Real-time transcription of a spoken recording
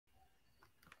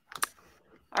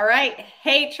All right.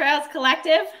 Hey, Trails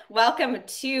Collective. Welcome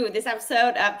to this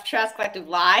episode of Trails Collective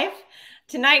Live.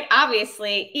 Tonight,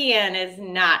 obviously, Ian is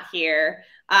not here.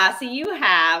 So you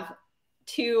have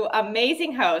two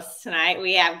amazing hosts tonight.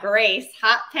 We have Grayce,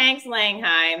 Hot Tanks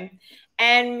Langheine,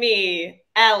 and me,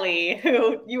 Ellie,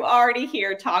 who you already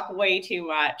hear talk way too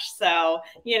much. So,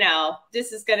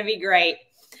 this is going to be great.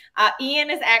 Ian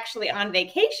is actually on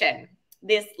vacation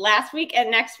this last week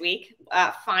and next week.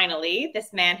 Finally,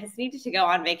 this man has needed to go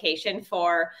on vacation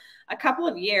for a couple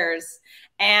of years.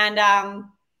 And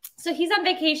so he's on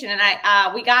vacation,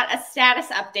 and we got a status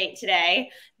update today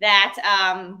that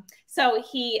so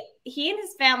he and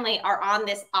his family are on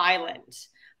this island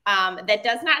that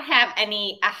does not have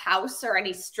a house or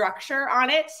any structure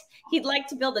on it. He'd like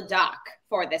to build a dock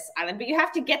for this island, but you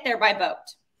have to get there by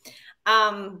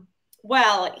boat.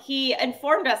 Well, he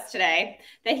informed us today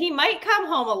that he might come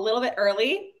home a little bit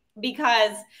early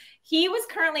because he was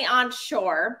currently on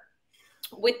shore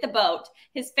with the boat.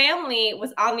 His family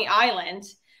was on the island,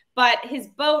 but his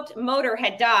boat motor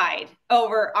had died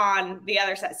over on the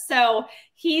other side. So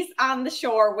he's on the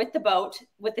shore with the boat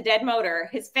with the dead motor.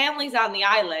 His family's on the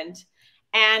island.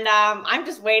 And I'm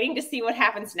just waiting to see what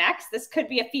happens next. This could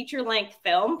be a feature-length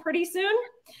film pretty soon.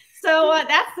 So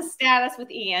that's the status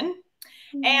with Ian.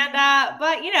 And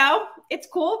but it's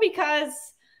cool because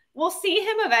we'll see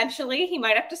him eventually. He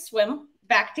might have to swim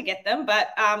back to get them,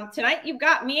 but tonight you've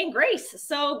got me and Grayce.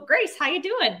 So Grayce, how you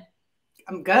doing?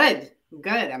 I'm good.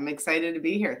 I'm excited to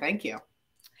be here. Thank you.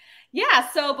 Yeah,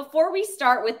 so before we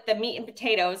start with the meat and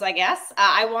potatoes, I guess,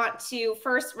 I want to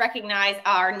first recognize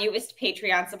our newest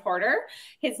Patreon supporter.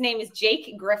 His name is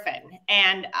Jake Griffin.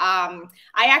 And I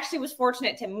actually was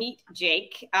fortunate to meet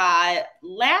Jake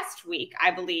last week,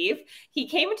 I believe. He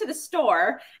came into the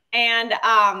store and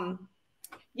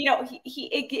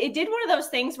it did one of those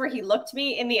things where he looked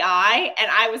me in the eye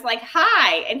and I was like,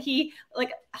 hi. And he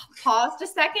paused a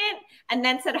second and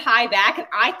then said hi back. And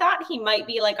I thought he might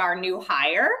be our new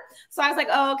hire. So I was like,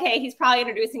 oh, okay. He's probably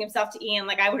introducing himself to Ian.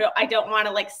 I don't want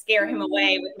to scare him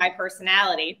away with my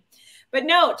personality. But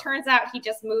no, it turns out he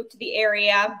just moved to the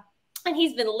area. And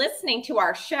he's been listening to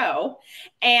our show,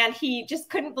 and he just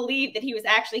couldn't believe that he was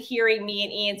actually hearing me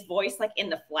and Ian's voice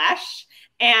in the flesh.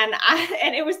 And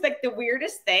it was the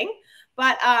weirdest thing.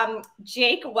 But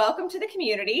Jake, welcome to the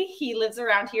community. He lives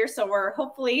around here, so we're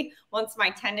hopefully, once my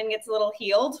tendon gets a little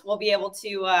healed, we'll be able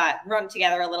to run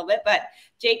together a little bit. But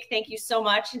Jake, thank you so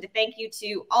much, and thank you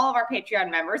to all of our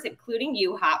Patreon members, including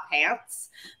you, Hot Pants,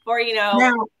 for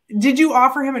Now, did you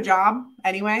offer him a job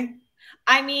anyway?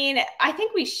 I mean, I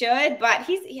think we should, but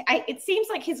it seems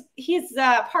like his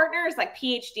partner is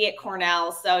PhD at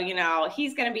Cornell. So,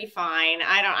 he's going to be fine.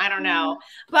 I don't know,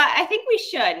 but I think we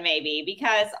should maybe,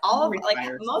 because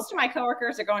most of my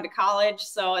coworkers are going to college.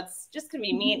 So it's just going to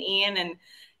be me and Ian. And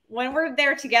when we're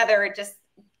there together, it just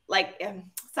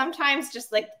sometimes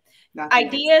just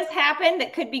ideas happen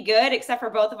that could be good, except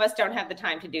for both of us don't have the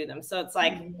time to do them. So it's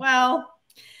well,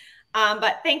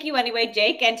 but thank you anyway,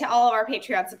 Jake, and to all of our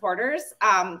Patreon supporters.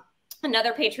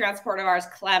 Another Patreon supporter of ours,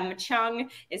 Clem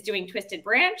Chung, is doing Twisted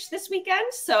Branch this weekend.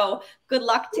 So good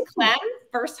luck to Clem,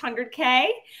 first 100K.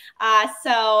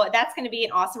 So that's going to be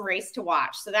an awesome race to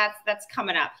watch. So that's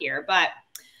coming up here. But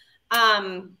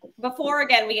before,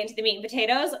 again, we get into the meat and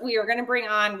potatoes, we are going to bring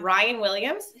on Ryan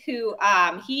Williams, who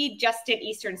he just did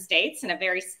Eastern States in a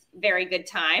very, very good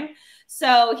time.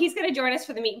 So he's going to join us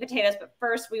for the meat and potatoes. But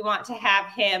first, we want to have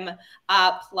him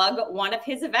plug one of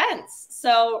his events.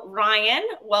 So Ryan,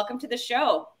 welcome to the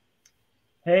show.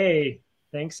 Hey,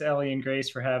 thanks, Ellie and Grayce,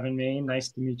 for having me. Nice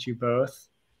to meet you both.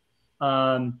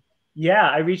 Yeah,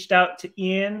 I reached out to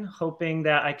Ian hoping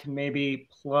that I could maybe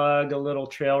plug a little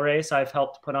trail race I've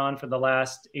helped put on for the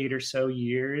last 8 or so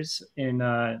years in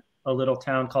a little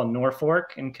town called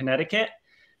Norfolk in Connecticut.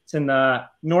 It's in the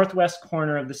northwest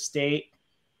corner of the state.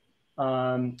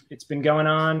 It's been going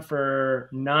on for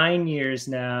 9 years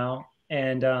now,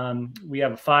 and we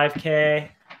have a 5K,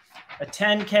 a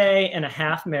 10K, and a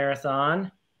half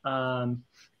marathon.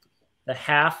 The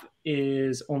half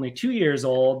is only 2 years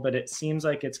old, but it seems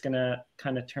like it's going to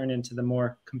kind of turn into the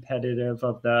more competitive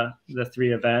of the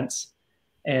three events.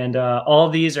 And all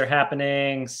of these are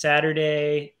happening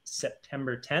Saturday,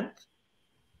 September 10th.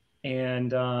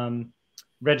 And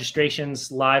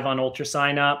registration's live on Ultra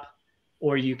Sign Up,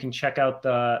 or you can check out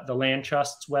the Land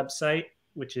Trust's website,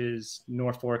 which is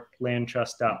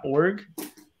norfolklandtrust.org.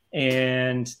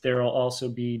 And there will also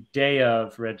be day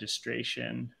of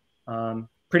registration.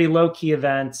 Pretty low-key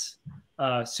events,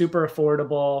 super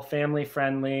affordable,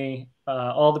 family-friendly.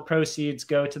 All the proceeds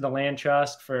go to the Land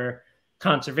Trust for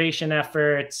conservation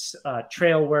efforts,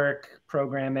 trail work,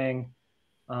 programming.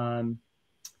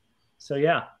 so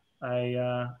yeah,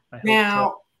 I hope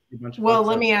now, to a bunch of well, folks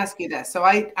let up. me ask you this. So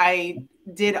I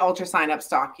did ultra sign up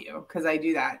stalk you because I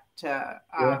do that to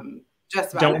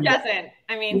just about Who doesn't?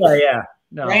 I mean, yeah,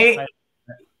 no, right.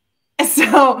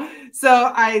 So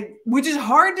which is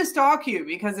hard to stalk you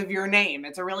because of your name.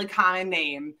 It's a really common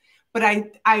name, but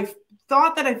I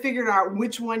thought that I figured out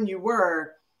which one you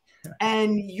were,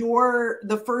 and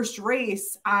the first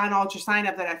race on ultra sign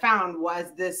up that I found was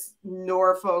this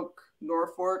Norfolk,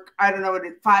 I don't know what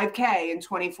it, 5K in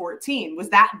 2014. Was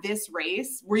that this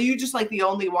race? Were you just like the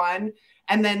only one?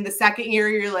 And then the second year,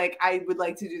 you're like, I would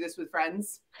like to do this with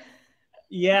friends.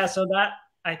 Yeah, so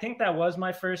I think that was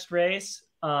my first race.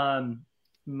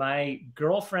 My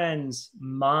girlfriend's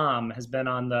mom has been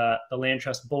on the Land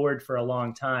Trust board for a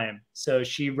long time, so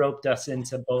she roped us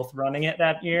into both running it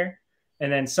that year.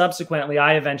 And then subsequently,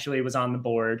 I eventually was on the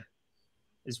board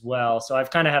as well. So I've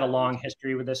kind of had a long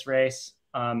history with this race.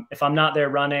 If I'm not there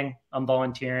running, I'm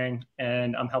volunteering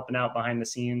and I'm helping out behind the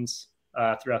scenes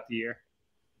throughout the year.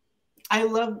 I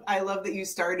love that you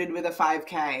started with a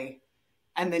 5K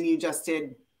and then you just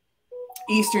did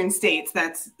Eastern States.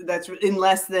 That's in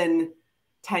less than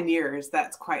 10 years.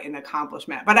 That's quite an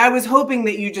accomplishment. But I was hoping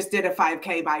that you just did a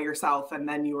 5K by yourself and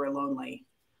then you were lonely.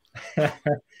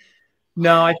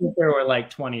 No, I think there were like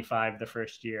 25 the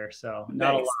first year, so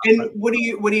not nice. A lot. And what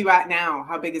are you at now?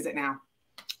 How big is it now?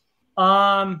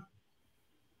 I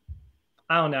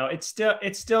don't know. It's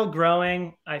still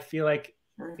growing. I feel like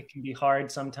it can be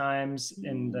hard sometimes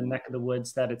in the neck of the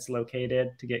woods that it's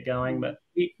located to get going, but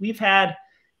we've had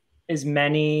as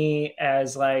many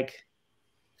as like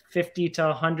 50 to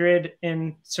 100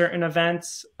 in certain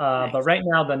events. Nice. But right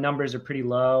now the numbers are pretty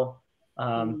low. So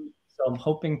I'm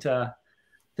hoping to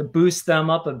boost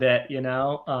them up a bit, you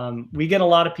know. We get a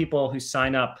lot of people who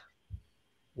sign up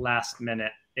last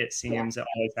minute. It seems it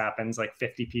always happens, like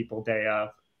 50 people day of.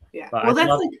 Yeah. But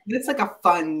well, that's like a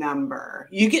fun number.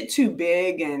 You get too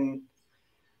big and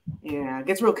it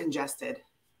gets real congested.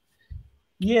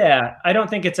 Yeah, I don't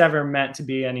think it's ever meant to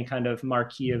be any kind of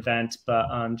marquee event,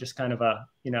 but just kind of a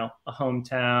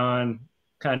hometown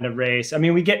kind of race. I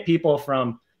mean, we get people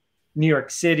from New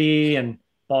York City and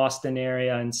Boston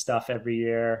area and stuff every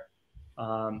year.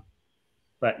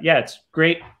 But yeah, it's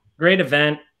great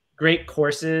event, great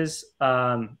courses.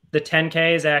 The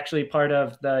 10K is actually part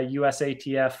of the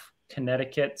USATF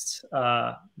Connecticut's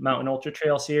Mountain Ultra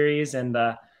Trail series, and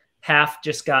the half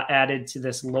just got added to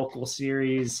this local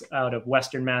series out of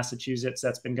Western Massachusetts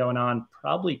that's been going on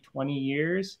probably 20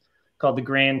 years called the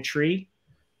Grand Tree.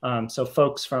 So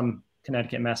folks from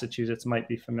Connecticut, Massachusetts might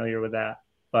be familiar with that.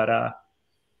 But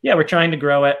yeah, we're trying to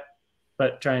grow it,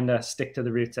 but trying to stick to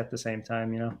the roots at the same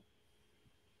time, you know.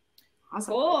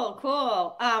 Awesome.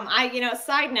 Cool.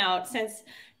 Side note, since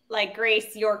like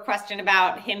Grayce, your question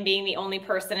about him being the only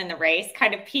person in the race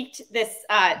kind of piqued this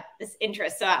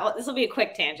interest. So this will be a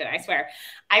quick tangent, I swear.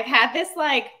 I've had this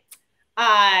like,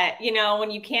 when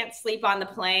you can't sleep on the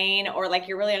plane or like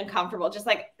you're really uncomfortable, just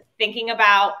like thinking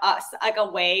about like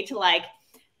a way to like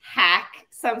hack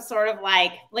some sort of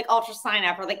like ultra sign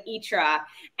up or like ITRA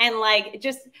and like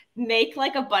just make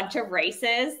like a bunch of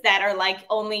races that are like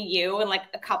only you and like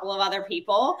a couple of other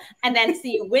people, and then so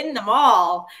you win them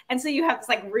all, and so you have this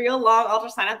like real long ultra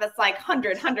sign up that's like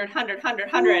 100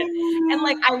 and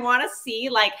like I want to see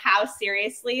like how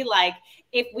seriously, like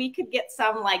if we could get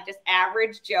some like just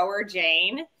average Joe or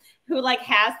Jane who like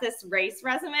has this race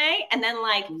resume and then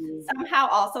like somehow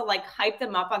also like hype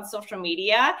them up on social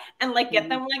media and like get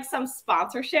them like some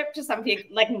sponsorship to something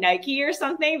like Nike or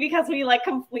something, because we like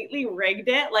completely rigged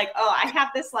it. Like, oh, I have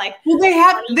this like, well, they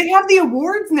have the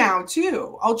awards now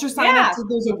too. Ultra sign up to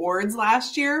those awards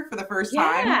last year for the first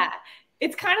time. Yeah.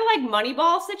 It's kind of like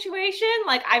Moneyball situation.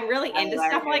 Like I'm really into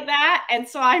stuff like that. And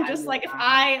so I'm just like, if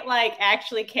I like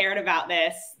actually cared about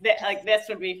this, like this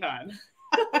would be fun.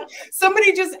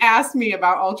 Somebody just asked me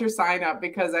about ultra sign up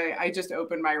because I just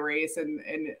opened my race and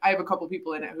I have a couple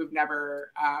people in it who've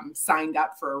never signed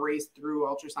up for a race through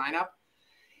ultra sign up.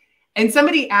 And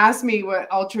somebody asked me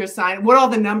what all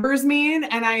the numbers mean.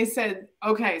 And I said,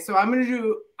 okay, so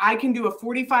I can do a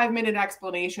 45-minute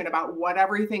explanation about what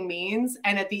everything means.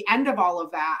 And at the end of all of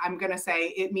that, I'm going to say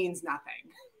it means nothing.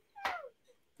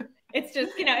 It's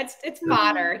just, it's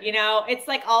fodder, it's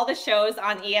like all the shows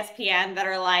on ESPN that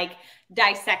are like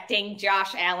dissecting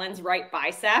Josh Allen's right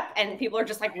bicep and people are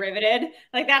just like riveted.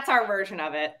 Like that's our version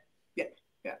of it.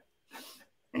 Yeah.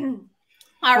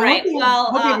 All right. Well,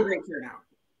 hope you have a great turnout.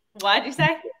 What'd you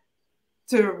say?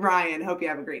 To Ryan, hope you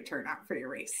have a great turnout for your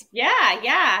race.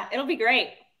 Yeah. It'll be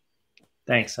great.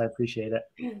 Thanks. I appreciate it.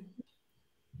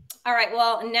 All right.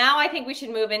 Well, now I think we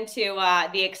should move into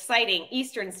the exciting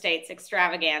Eastern States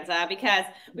extravaganza, because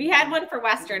we had one for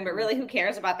Western, but really who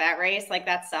cares about that race? Like,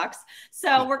 that sucks.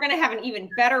 So we're going to have an even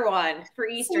better one for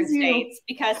Eastern States,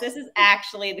 because this is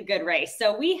actually the good race.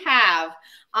 So we have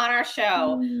on our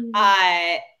show,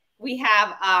 we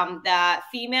have the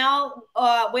female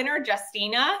winner,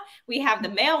 Justyna. We have the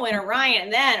male winner, Ryan.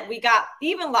 And then we got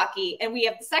even lucky, and we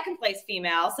have the second place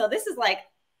female. So this is like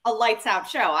a lights out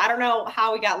show. I don't know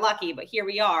how we got lucky, but here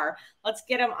we are. Let's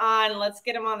get them on. Let's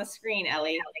get them on the screen,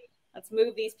 Ellie. Let's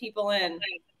move these people in.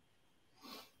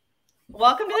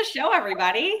 Welcome to the show,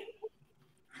 everybody.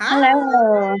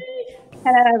 Hello.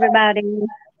 Hello, everybody.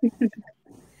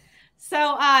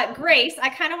 So, Grayce, I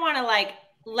kind of want to like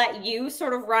let you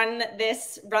sort of run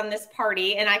this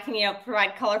party, and I can, you know,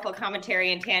 provide colorful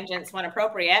commentary and tangents when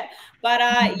appropriate. But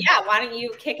yeah, why don't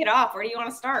you kick it off? Where do you want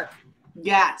to start?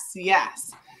 Yes.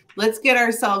 Let's get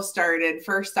ourselves started.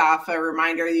 First off, a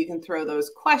reminder, you can throw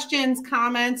those questions,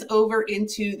 comments over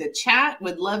into the chat.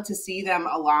 Would love to see them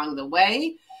along the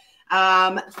way.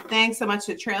 Thanks so much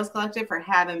to Trails Collective for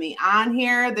having me on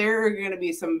here. There are going to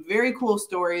be some very cool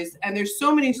stories, and there's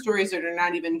so many stories that are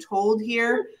not even told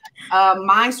here.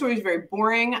 My story is very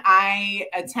boring. I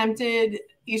attempted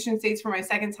Eastern States for my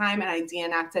second time, and I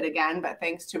DNF'd it again, but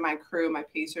thanks to my crew, my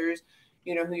pacers,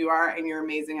 you know who you are, and you're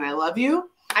amazing, and I love you.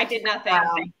 I did nothing.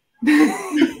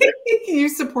 You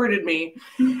supported me.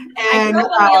 And I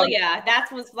drove Amelia. That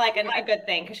was like a good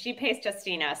thing, because she paced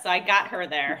Justyna, so I got her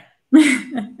there.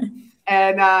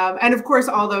 And of course,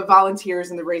 all the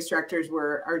volunteers and the race directors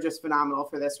are just phenomenal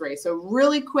for this race. So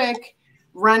really quick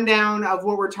rundown of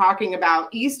what we're talking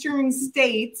about. Eastern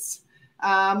States,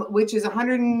 which is about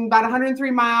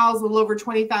 103 miles, a little over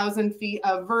 20,000 feet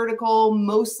of vertical,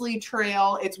 mostly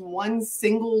trail. It's one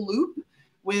single loop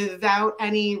without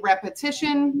any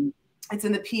repetition. It's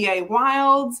in the PA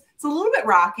Wilds. It's a little bit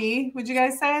rocky. Would you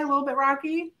guys say a little bit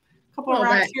rocky? A couple of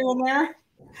rocks here and there.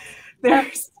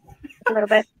 There's a little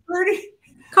bit.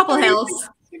 Couple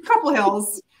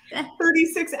hills.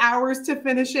 36 hours to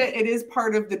finish it. It is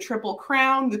part of the Triple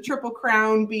Crown. The Triple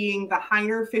Crown being the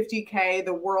Heiner 50K,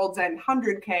 the World's End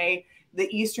 100K, the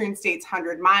Eastern States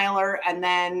 100-miler, and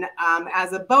then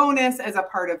as a bonus, as a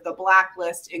part of the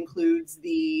blacklist, includes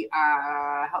the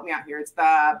help me out here. It's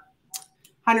the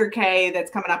 100K that's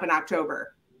coming up in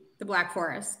October. The Black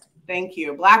Forest. Thank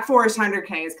you. Black Forest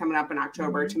 100K is coming up in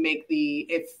October to make the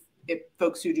if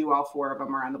folks who do all four of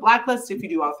them are on the blacklist. If you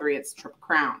do all three, it's Triple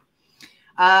Crown.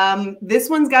 This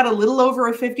one's got a little over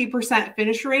a 50%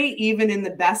 finish rate, even in the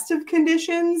best of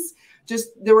conditions.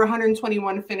 There were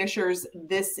 121 finishers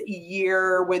this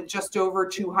year with just over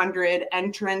 200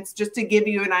 entrants. Just to give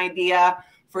you an idea,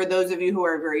 for those of you who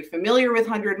are very familiar with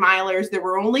 100-milers, there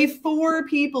were only 4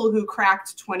 people who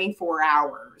cracked 24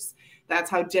 hours. That's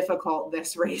how difficult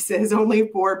this race is, only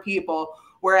 4 people.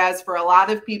 Whereas for a lot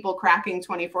of people, cracking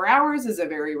 24 hours is a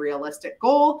very realistic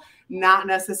goal, not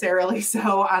necessarily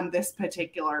so on this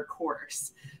particular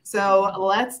course. So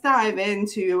let's dive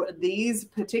into these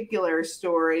particular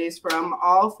stories from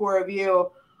all 4 of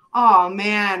you. Oh,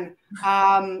 man.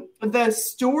 The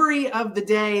story of the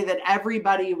day that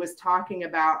everybody was talking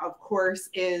about, of course,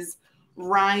 is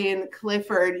Ryan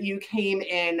Clifford. You came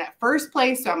in first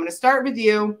place, so I'm going to start with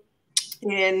you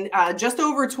in just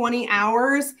over 20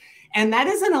 hours. And that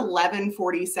is an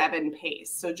 11:47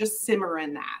 pace. So just simmer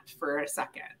in that for a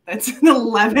second. That's an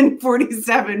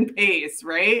 11:47 pace,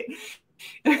 right?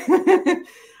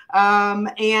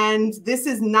 And this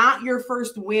is not your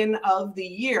first win of the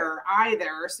year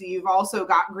either. So you've also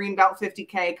got Greenbelt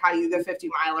 50K, Cayuga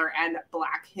 50-miler, and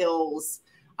Black Hills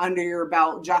under your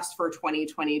belt just for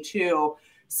 2022.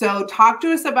 So talk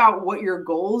to us about what your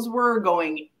goals were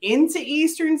going into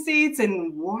Eastern States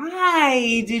and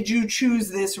why did you choose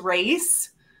this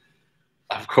race?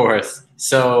 Of course.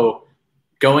 So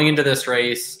going into this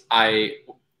race, I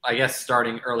guess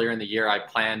starting earlier in the year, I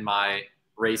planned my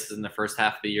races in the first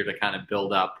half of the year to kind of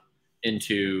build up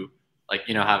into, like,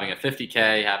 you know, having a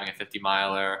 50K, having a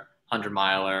 50-miler,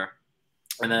 100-miler.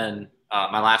 And then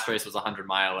my last race was a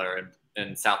 100-miler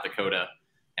in South Dakota.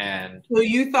 And so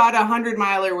you thought a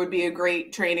 100-miler would be a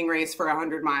great training race for a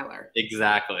 100-miler.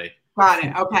 Exactly. Got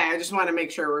it. Okay. I just want to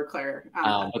make sure we're clear.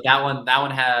 But that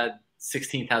one had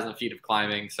 16,000 feet of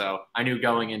climbing. So I knew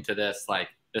going into this, like,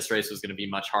 this race was going to be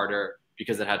much harder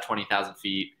because it had 20,000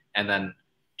 feet. And then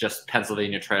just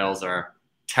Pennsylvania trails are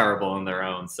terrible in their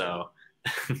own. So,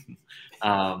 but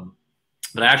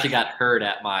I actually got hurt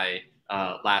at my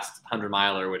last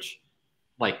 100-miler, which,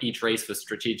 like, each race was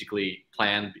strategically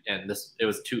planned, and it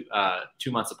was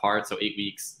 2 months apart, so 8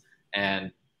 weeks.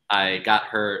 And I got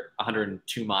hurt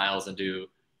 102 miles into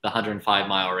the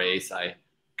 105-mile race. I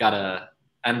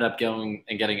ended up going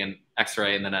and getting an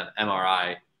X-ray and then an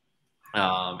MRI,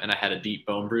 and I had a deep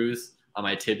bone bruise on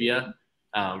my tibia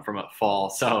from a fall.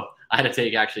 So I had to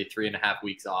take actually 3.5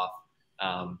 weeks off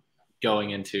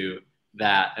going into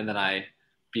that, and then I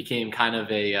became kind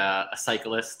of a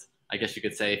cyclist, I guess you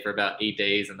could say, for about 8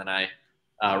 days, and then I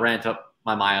ramped up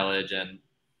my mileage and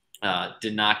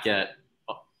did not get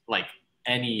like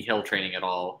any hill training at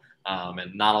all,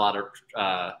 and not a lot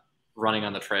of running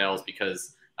on the trails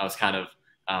because I was kind of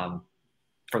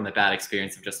from the bad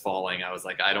experience of just falling. I was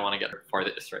like, I don't want to get for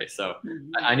this race. So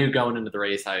I knew going into the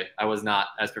race, I was not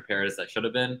as prepared as I should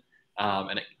have been.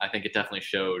 And I think it definitely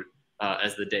showed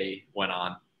as the day went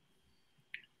on.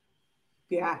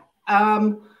 Yeah.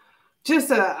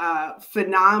 Just a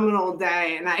phenomenal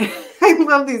day. And I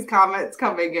love these comments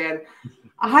coming in.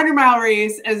 100-mile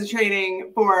race as a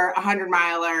training for a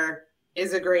 100-miler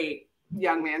is a great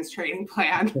young man's training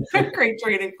plan. Great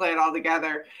training plan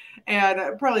altogether.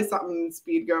 And probably something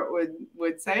Speed Goat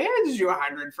would say, just do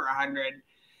 100 for 100.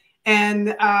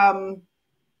 And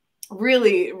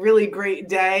really, really great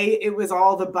day. It was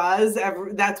all the buzz.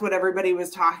 That's what everybody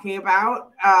was talking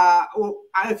about.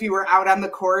 If you were out on the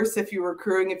course, if you were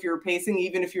crewing, if you were pacing,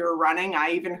 even if you were running,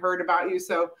 I even heard about you.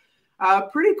 So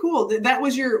pretty cool. That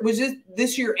was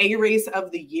this your A race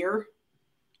of the year?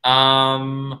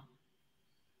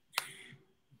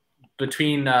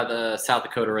 Between the South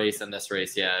Dakota race and this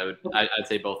race, yeah, I'd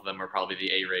say both of them are probably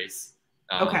the A race.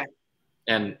 Okay.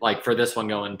 And like for this one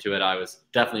going to it, I was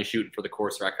definitely shooting for the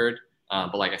course record.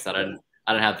 But like I said, I didn't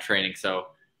have the training. So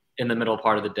in the middle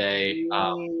part of the day,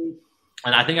 and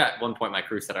I think at one point my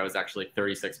crew said I was actually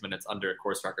 36 minutes under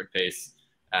course record pace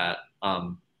at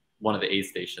one of the aid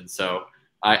stations. So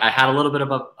I had a little bit of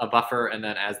a buffer. And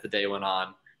then as the day went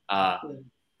on,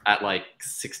 at like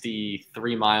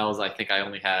 63 miles, I think I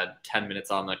only had 10 minutes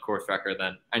on the course record.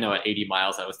 Then I know at 80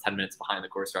 miles, I was 10 minutes behind the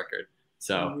course record.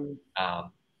 So,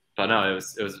 but no, it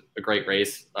was a great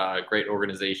race, great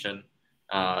organization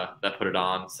that put it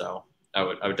on. So I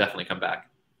would definitely come back.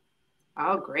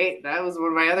 Oh, great. That was one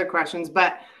of my other questions.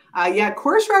 But yeah,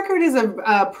 course record is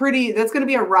that's going to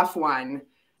be a rough one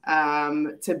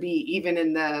to beat even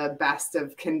in the best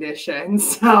of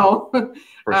conditions. So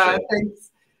sure.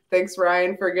 Thanks,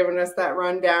 Ryan, for giving us that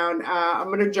rundown. I'm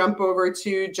going to jump over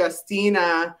to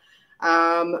Justyna.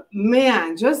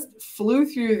 Man, just flew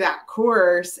through that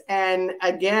course. And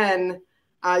again,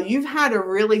 you've had a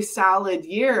really solid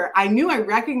year. I knew I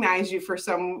recognized you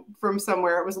from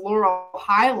somewhere. It was Laurel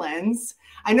Highlands.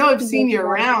 I know I've seen you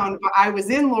around, but I was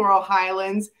in Laurel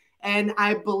Highlands, and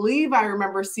I believe I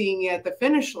remember seeing you at the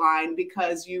finish line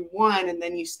because you won, and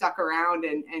then you stuck around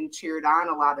and cheered on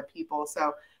a lot of people.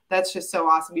 So that's just so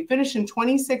awesome. You finished in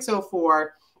 26:04.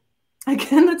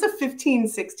 Again, that's a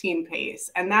 15:16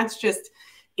 pace, and that's just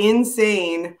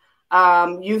insane.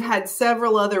 You've had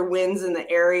several other wins in the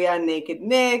area: Naked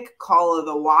Nick, Call of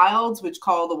the Wilds, which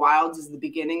Call of the Wilds is the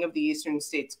beginning of the Eastern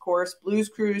States course, Blues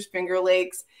Cruise, Finger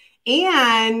Lakes,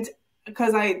 and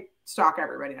because I stalk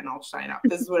everybody on Justyna,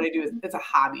 this is what I do. It's a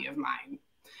hobby of mine.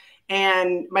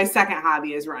 And my second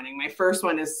hobby is running. My first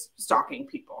one is stalking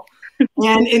people.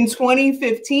 And in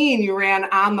 2015, you ran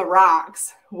On the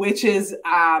Rocks, which is,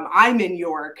 I'm in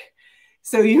York.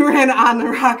 So you ran On the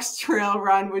Rocks Trail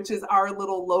Run, which is our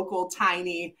little local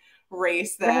tiny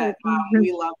race that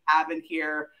we love having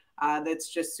here. That's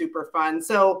just super fun.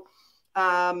 So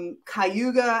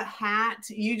Cayuga, Hat,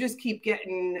 you just keep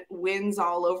getting wins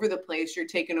all over the place. You're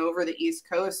taking over the East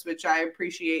Coast, which I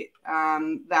appreciate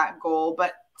that goal.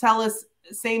 But tell us,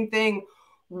 same thing.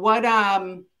 What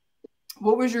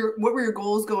were your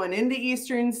goals going into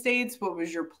Eastern States? What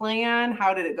was your plan?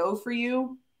 How did it go for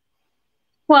you?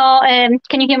 Well,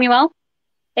 can you hear me well?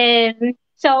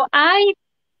 So I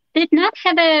did not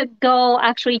have a goal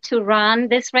actually to run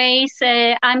this race.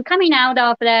 I'm coming out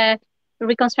of the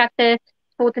reconstructive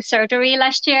foot surgery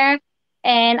last year,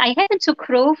 and I happened to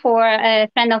crew for a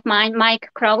friend of mine, Mike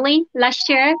Crowley, last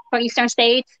year for Eastern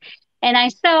States. And I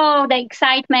saw the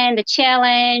excitement, the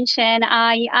challenge, and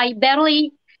I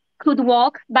barely could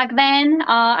walk back then.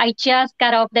 I just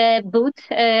got off the boot,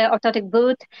 orthotic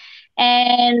boot,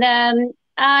 and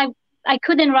I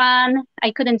couldn't run. I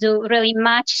couldn't do really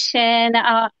much, and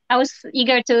I was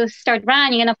eager to start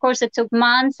running. And of course, it took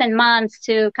months and months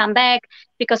to come back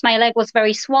because my leg was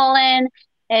very swollen.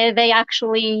 They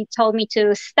actually told me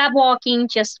to stop walking,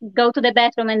 just go to the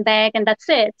bathroom and back, and that's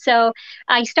it. So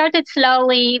I started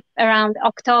slowly around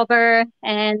October,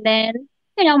 and then,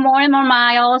 more and more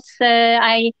miles.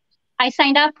 I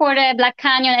signed up for the Black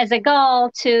Canyon as a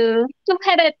goal to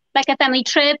have a like a family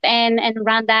trip and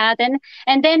run that.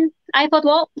 And then I thought,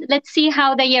 well, let's see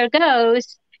how the year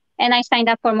goes. And I signed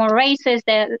up for more races,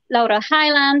 the Laurel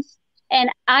Highlands. And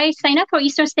I signed up for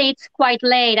Eastern States quite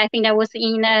late. I think that was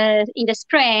in the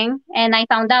spring. And I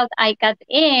found out I got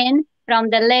in from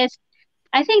the list.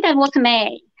 I think that was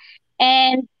May.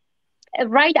 And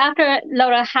right after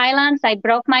Laurel Highlands, I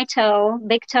broke my toe,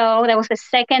 big toe. That was the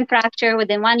second fracture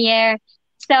within 1 year.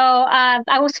 So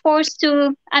I was forced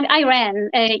to, I ran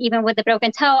even with the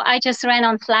broken toe. I just ran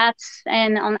on flats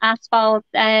and on asphalt.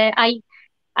 I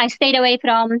stayed away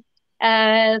from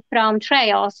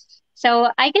trails. So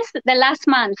I guess the last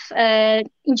month,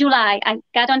 in July, I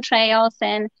got on trails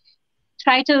and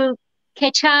tried to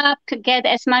catch up, to get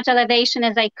as much elevation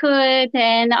as I could.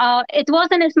 And it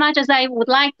wasn't as much as I would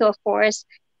like to, of course.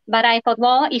 But I thought,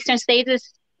 well, Eastern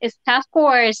States is tough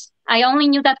course. I only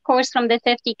knew that course from the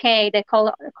 50K, the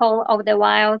Call of the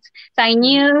Wilds. So I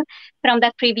knew from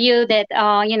that preview that,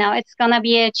 it's going to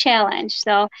be a challenge.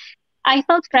 So I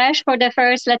felt fresh for the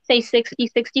first, let's say, 60,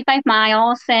 65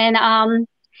 miles. And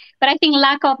but I think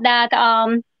lack of that,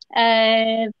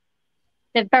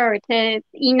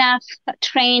 enough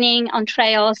training on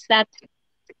trails that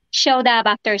showed up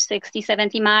after 60,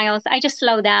 70 miles. I just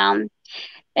slowed down.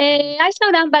 I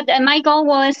slowed down, but my goal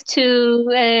was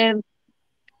to,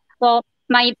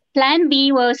 my plan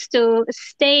B was to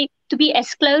be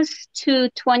as close to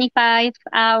 25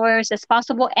 hours as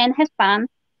possible and have fun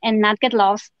and not get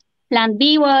lost. Plan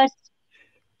B was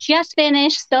just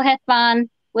finish, still have fun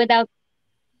without,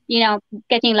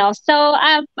 getting lost. So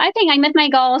I think I met my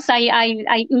goals.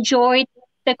 I enjoyed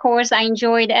the course. I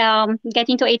enjoyed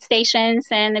getting to 8 stations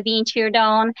and being cheered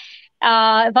on.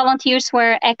 Volunteers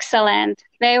were excellent.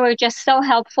 They were just so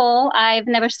helpful. I've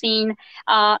never seen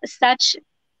such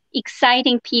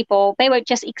exciting people. They were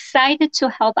just excited to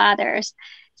help others.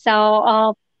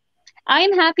 So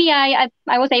I'm happy I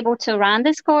was able to run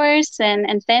this course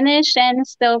and finish and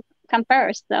still come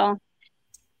first. So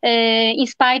in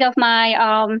spite of my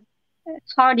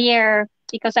hard year,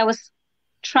 because I was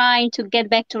trying to get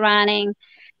back to running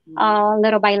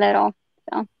little by little.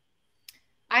 So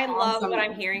I love what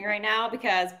I'm hearing right now,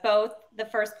 because both the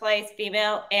first place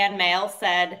female and male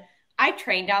said, I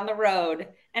trained on the road.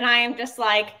 And I am just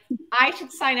like, I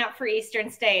should sign up for Eastern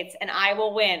States and I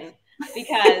will win,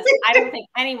 because I don't think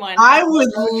anyone I would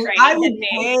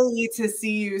pay to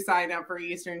see you sign up for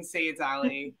Eastern States,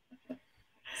 Ali.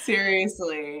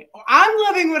 Seriously. I'm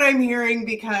loving what I'm hearing,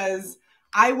 because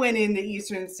I went into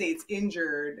Eastern States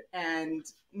injured, and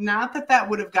not that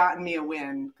would have gotten me a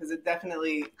win, because it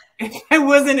definitely, if I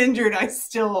wasn't injured, I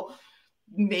still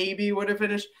maybe would have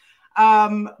finished.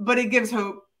 But it gives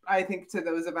hope, I think, to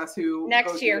those of us who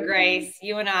next year, Grayce,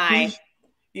 you and I.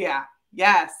 Yeah.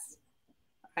 Yes.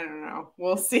 I don't know.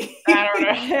 We'll see. I don't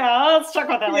know. Yeah, let's talk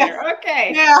about that later.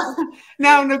 Okay. Yeah.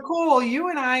 Now, Nicole, you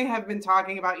and I have been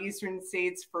talking about Eastern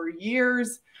States for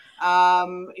years.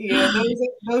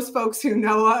 Those folks who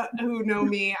know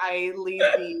me, I lead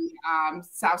the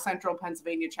South Central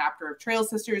Pennsylvania chapter of Trail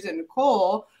Sisters, and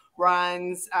Nicole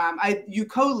runs. You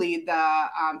co-lead the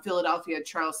Philadelphia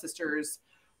Trail Sisters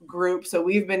group. So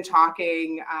we've been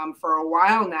talking for a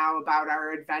while now about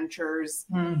our adventures.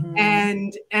 Mm-hmm.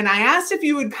 And I asked if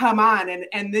you would come on,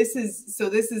 and this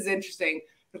is interesting.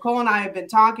 Nicole and I have been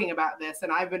talking about this,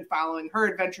 and I've been following her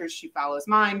adventures. She follows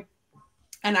mine.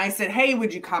 And I said, hey,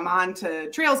 would you come on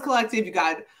to Trails Collective? You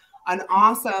got an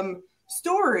awesome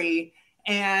story.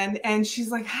 And she's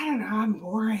like, I don't know, I'm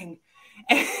boring.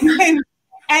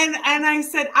 And I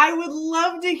said, I would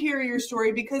love to hear your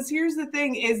story, because here's the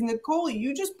thing is, Nicole,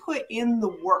 you just put in the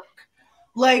work.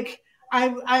 Like,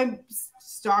 I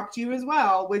stalked you as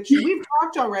well, which we've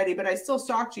talked already, but I still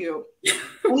stalked you.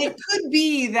 And it could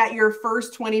be that your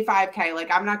first 25K, like,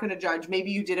 I'm not going to judge.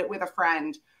 Maybe you did it with a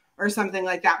friend or something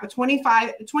like that. But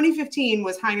 2015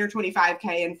 was Heiner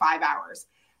 25K in 5 hours.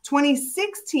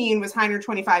 2016 was Heiner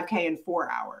 25K in 4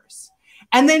 hours.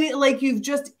 And then you've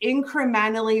just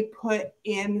incrementally put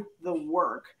in the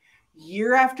work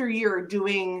year after year,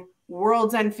 doing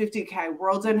World's End 50K,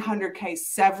 World's End 100K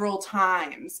several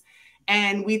times.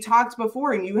 And we talked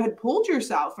before, and you had pulled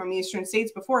yourself from Eastern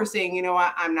States before, saying, you know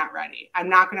what, I'm not ready. I'm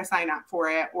not going to sign up for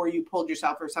it. Or you pulled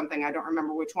yourself or something. I don't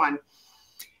remember which one.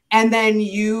 And then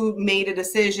you made a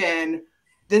decision.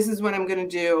 This is what I'm going to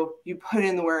do. You put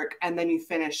in the work, and then you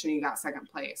finished, and you got second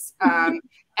place.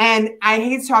 And I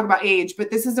hate to talk about age, but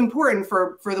this is important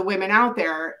for the women out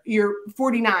there. You're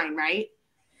 49, right?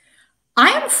 I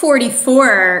am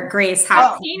 44, Grayce.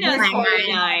 Tina's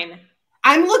 49.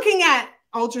 I'm looking at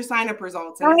ultra sign-up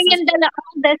results. I am the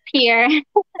oldest here.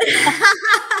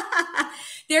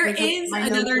 There is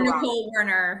another Nicole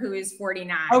Werner who is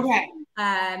 49. Okay.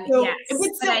 So, yes.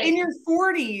 But still in your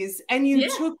 40s, and you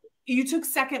took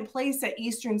second place at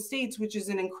Eastern States, which is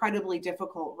an incredibly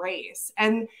difficult race.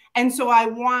 And so I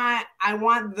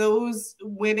want those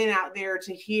women out there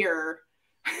to hear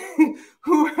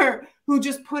who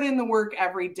just put in the work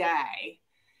every day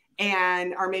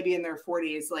and are maybe in their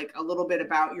 40s, like a little bit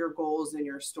about your goals and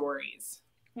your stories.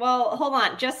 Well, hold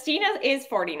on. Justyna is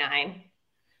 49.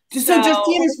 So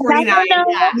Justyna's 49.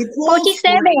 Yeah.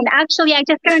 47. 40. Actually, I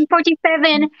just turned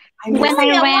 47 when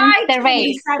I ran the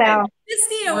race. So.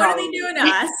 Justyna, what are they doing to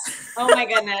us? Oh my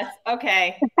goodness.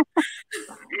 Okay.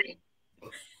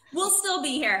 We'll still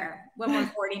be here when we're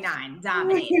 49,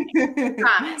 dominating.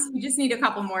 Promise. We just need a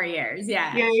couple more years.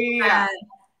 Yeah.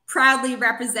 Proudly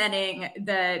representing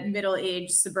the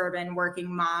middle-aged suburban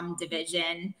working mom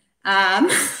division.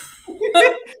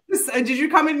 Did you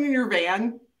come in your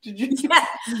van? Did you? Yeah.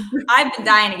 I've been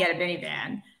dying to get a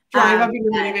minivan. Drive up in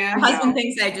your minivan. My husband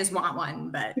thinks I just want one,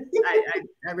 but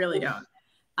I really don't.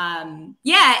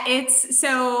 Yeah, it's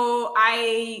so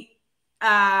I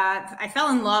fell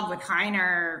in love with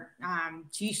Heiner.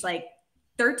 Like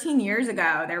 13 years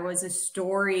ago, there was a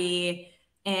story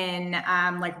in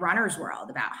like Runner's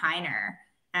World about Heiner.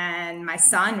 And my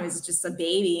son was just a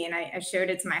baby. And I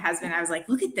showed it to my husband. I was like,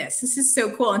 look at this. This is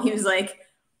so cool. And he was like,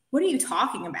 what are you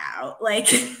talking about?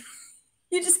 Like,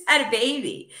 you just had a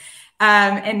baby.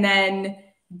 And then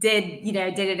did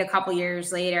it a couple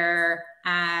years later.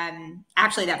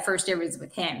 Actually, that first year was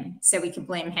with him. So we can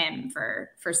blame him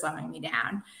for slowing me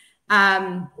down.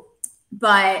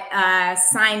 But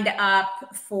signed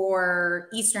up for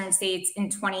Eastern States in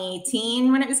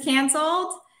 2018 when it was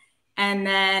canceled. And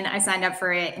then I signed up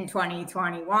for it in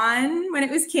 2021 when it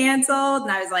was canceled.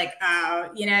 And I was like, oh,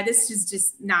 this is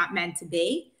just not meant to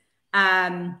be.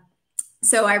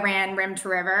 So I ran Rim to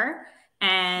River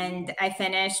and I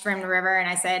finished Rim to River and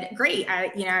I said, great.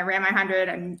 I ran my 100.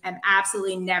 I'm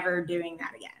absolutely never doing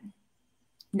that again.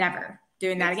 Never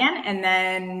doing that again. And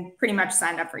then pretty much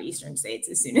signed up for Eastern States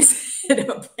as soon as it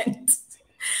opened,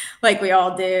 like we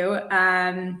all do.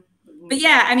 But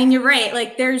yeah, I mean, you're right.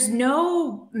 Like there's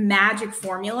no magic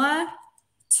formula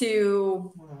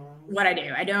to what I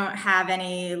do. I don't have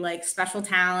any like special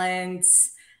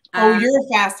talents. Oh, you're a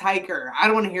fast hiker. I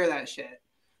don't want to hear that shit.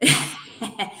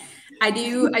 I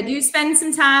do spend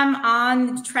some time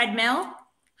on the treadmill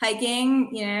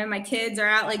hiking. My kids are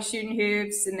out like shooting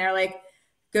hoops and they're like,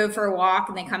 go for a walk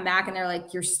and they come back and they're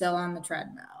like, you're still on the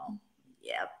treadmill.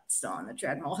 Yep. Still on the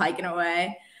treadmill, hiking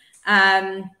away.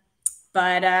 Yep,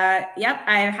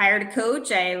 I hired a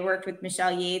coach. I worked with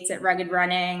Michelle Yates at Rugged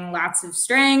Running, lots of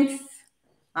strength.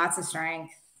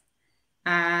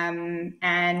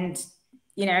 And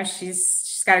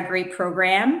she's got a great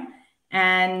program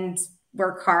and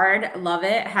work hard. Love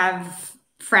it. Have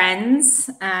friends.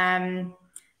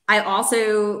 I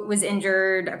also was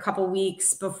injured a couple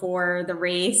weeks before the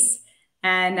race.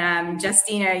 And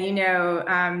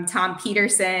Justyna, Tom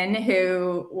Peterson,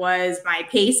 who was my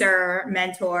pacer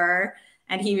mentor,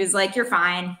 and he was like, you're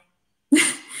fine.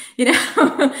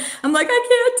 I'm like, I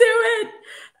can't do it.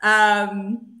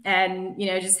 And,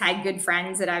 just had good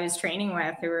friends that I was training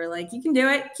with who were like, you can do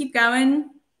it. Keep going.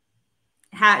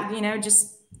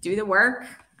 Just do the work.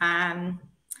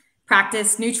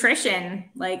 Practice nutrition,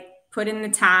 like put in the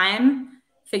time,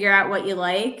 figure out what you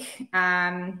like.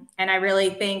 And I really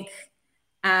think,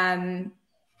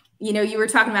 you were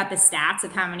talking about the stats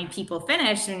of how many people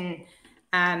finish, and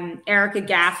Erica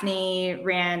Gaffney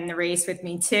ran the race with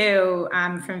me too,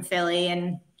 from Philly.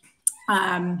 And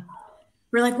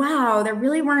we're like, wow, there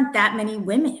really weren't that many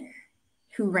women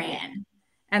who ran.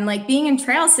 And like being in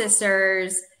Trail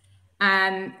Sisters,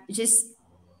 just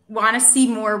want to see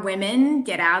more women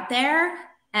get out there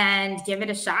and give it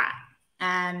a shot.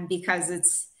 Because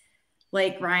it's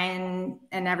like Ryan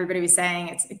and everybody was saying,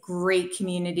 it's a great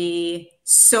community,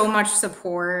 so much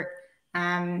support.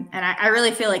 And I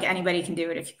really feel like anybody can do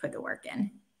it if you put the work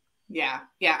in. Yeah.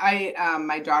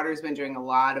 My daughter's been doing a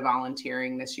lot of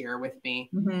volunteering this year with me.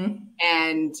 Mm-hmm.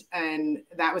 And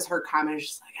that was her comment.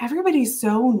 She's like, everybody's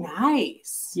so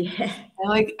nice. Yeah. And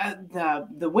like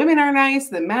the women are nice.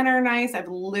 The men are nice. I've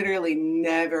literally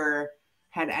never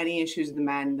had any issues with the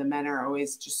men. The men are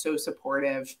always just so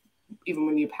supportive, even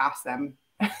when you pass them.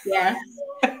 Yeah.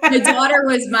 My daughter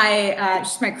was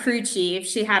she's my crew chief.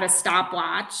 She had a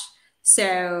stopwatch.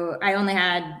 So I only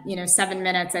had, 7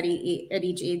 minutes at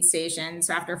each aid station.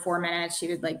 So after 4 minutes, she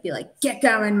would be like, get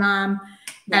going, Mom.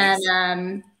 Nice.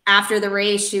 And after the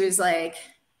race, she was like,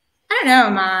 I don't know,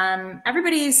 Mom,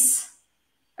 everybody's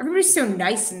everybody's so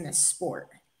nice in this sport.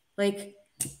 Like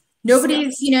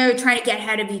nobody's, you know, trying to get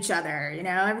ahead of each other. You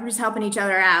know, everybody's helping each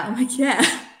other out. I'm like, yeah,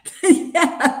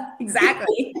 yeah,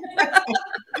 exactly.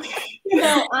 So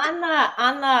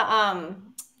on the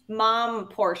mom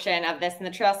portion of this, and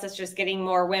the trail is just getting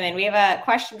more women. We have a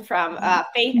question from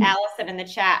Faith Allison in the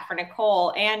chat for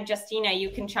Nicole and Justyna. You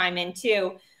can chime in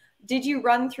too. Did you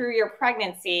run through your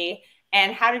pregnancy,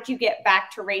 and how did you get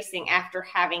back to racing after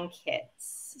having kids?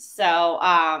 So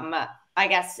I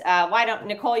guess why don't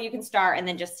Nicole, you can start, and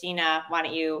then Justyna, why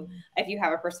don't you, if you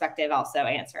have a perspective, also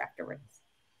answer afterwards.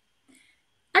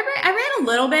 I ran a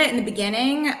little bit in the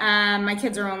beginning. My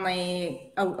kids are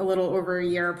only a little over a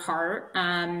year apart,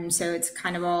 so it's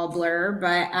kind of all blur.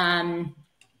 But I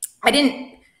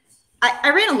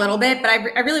ran a little bit, but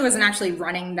I really wasn't actually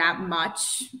running that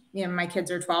much. You know, my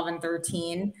kids are 12 and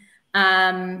 13.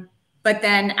 But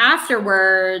then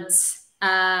afterwards,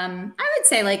 I would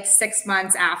say like 6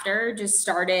 months after, just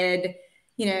started,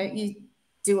 you know, you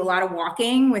do a lot of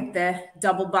walking with the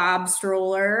double bob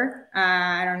stroller.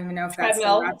 I don't even know if that's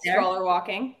still out there. Stroller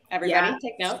walking. Everybody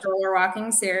take note. Stroller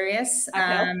walking, serious.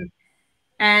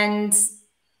 And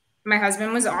my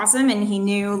husband was awesome, and he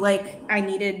knew like I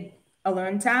needed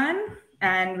alone time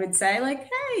and would say like,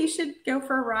 hey, you should go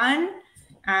for a run.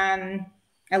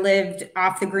 I lived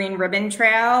off the Green Ribbon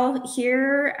Trail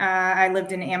here. I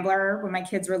lived in Ambler when my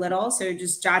kids were little. So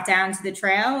just jot down to the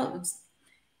trail,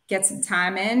 get some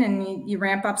time in, and you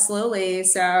ramp up slowly.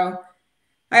 So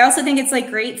I also think it's like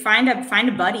great. Find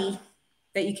a buddy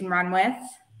that you can run with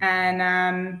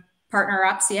and partner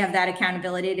up so you have that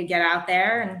accountability to get out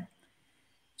there and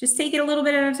just take it a little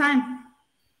bit at a time.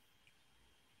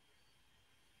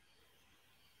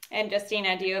 And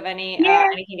Justyna, do you have anything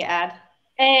to add?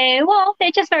 Well,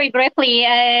 just very briefly,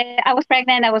 I was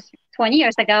pregnant. That was 20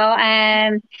 years ago,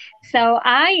 and so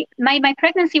my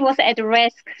pregnancy was at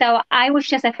risk. So I was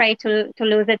just afraid to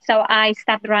lose it. So I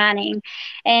stopped running,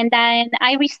 and then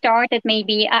I restarted.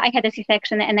 Maybe I had a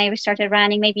C-section, and I restarted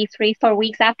running maybe 3-4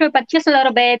 weeks after, but just a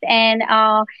little bit. And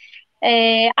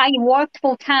I worked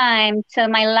full time till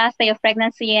my last day of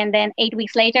pregnancy, and then 8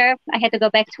 weeks later, I had to go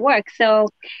back to work. So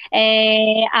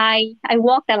I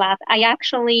walked a lot. I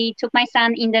actually took my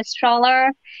son in the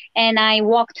stroller, and I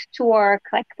walked to work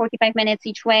like 45 minutes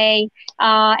each way.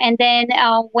 And then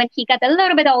when he got a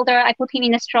little bit older, I put him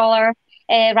in a stroller,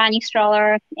 running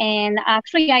stroller. And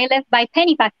actually, I lived by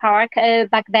Pennypack Park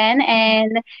back then,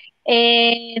 and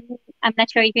I'm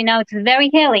not sure if you know, it's very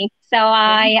hilly. So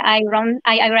I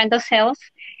ran those hills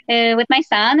with my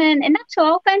son, and not too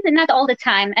often, and not all the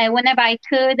time. Whenever I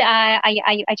could,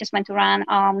 I just went to run,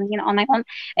 you know, on my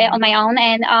own.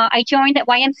 And I joined the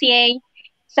YMCA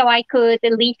so I could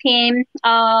leave him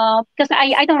because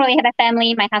I don't really have a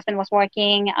family. My husband was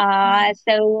working,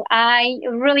 so I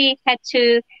really had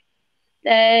to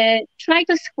try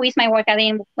to squeeze my workout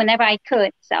in whenever I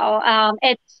could. So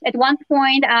at one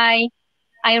point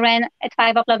I ran at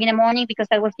 5 o'clock in the morning because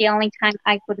that was the only time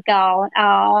I could go.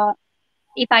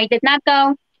 If I did not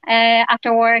go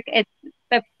after work,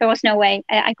 there was no way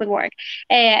I could work.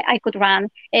 I could run.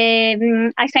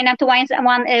 I signed up to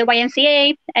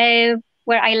YMCA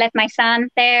where I left my son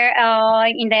there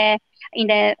in the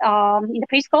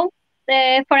preschool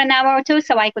for an hour or two,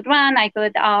 so I could run. I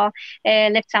could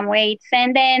lift some weights,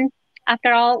 and then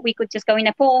after all, we could just go in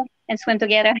a pool and swim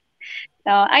together.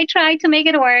 So I tried to make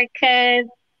it work,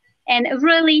 and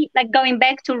really like going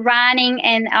back to running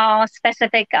and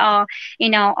specific,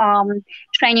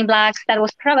 training blocks. That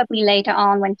was probably later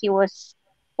on when he was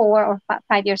 4 or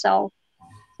 5 years old.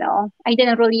 So I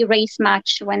didn't really race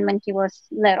much when he was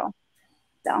little.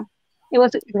 So it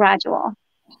was gradual,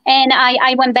 and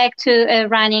I went back to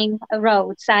running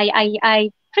roads.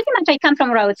 I pretty much I come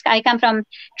from roads. I come from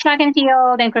track and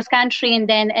field and cross country, and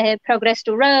then progressed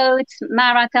to roads,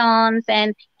 marathons,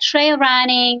 and trail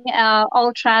running,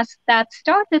 ultras. That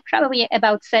started probably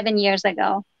about 7 years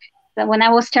ago. So when I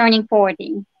was turning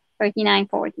 40, 39,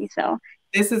 40. So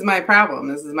this is my problem.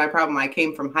 I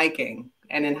came from hiking,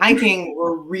 and in hiking,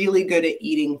 we're really good at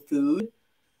eating food,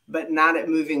 but not at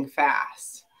moving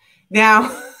fast. Now,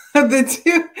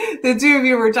 the two of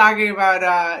you were talking about,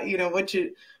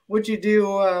 what you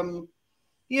do.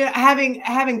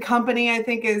 Having company, I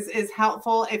think is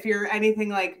helpful. If you're anything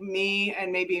like me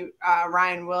and maybe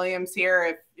Ryan Williams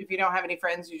here, if you don't have any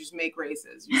friends, you just make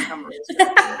races. You become a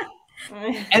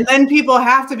racer. And then people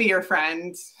have to be your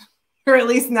friend, or at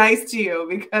least nice to you,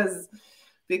 because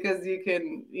you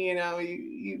can,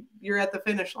 you're at the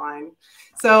finish line.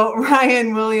 So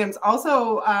Ryan Williams,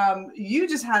 also, you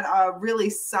just had a really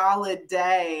solid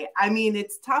day. I mean,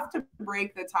 it's tough to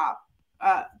break the top,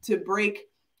 to break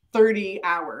 30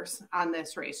 hours on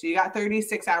this race. So you got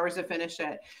 36 hours to finish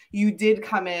it. You did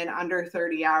come in under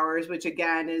 30 hours, which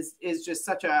again is just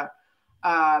such a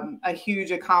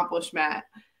huge accomplishment.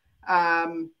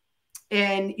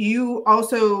 And you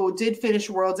also did finish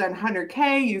World's End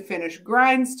 100K. You finished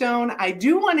Grindstone. I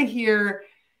do want to hear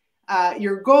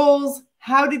your goals.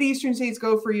 How did Eastern States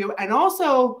go for you? And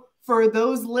also for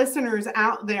those listeners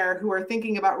out there who are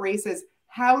thinking about races,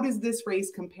 how does this race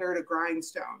compare to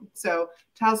Grindstone? So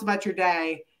tell us about your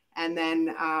day, and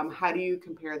then how do you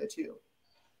compare the two?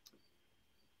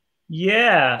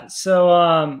 Yeah,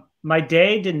 so my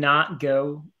day did not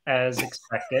go as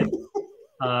expected.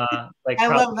 Like I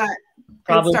love that.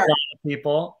 Probably a lot of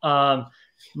people.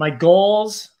 My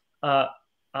goals,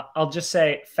 I'll just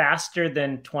say faster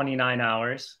than 29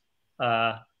 hours.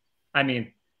 I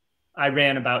mean, I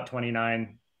ran about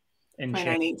 29 and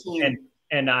 29:18.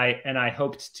 And I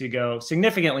hoped to go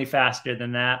significantly faster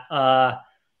than that. I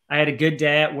had a good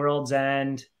day at World's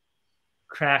End,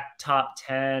 cracked top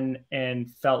 10, and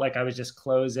felt like I was just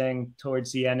closing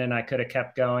towards the end, and I could have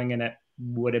kept going, and it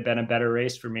would have been a better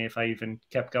race for me if I even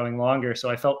kept going longer. So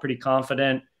I felt pretty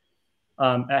confident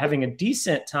at having a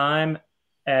decent time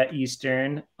at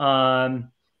Eastern. I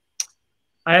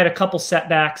had a couple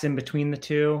setbacks in between the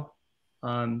two.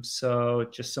 So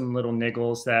just some little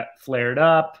niggles that flared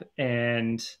up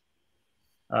and,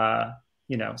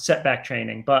 setback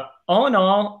training. But all in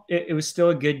all, it was still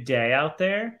a good day out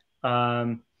there.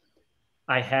 I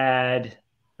had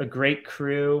a great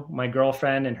crew. My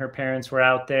girlfriend and her parents were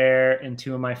out there, and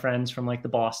two of my friends from like the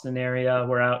Boston area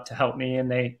were out to help me,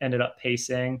 and they ended up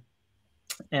pacing.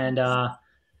 And I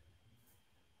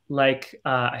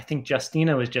think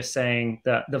Justyna was just saying,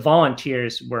 the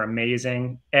volunteers were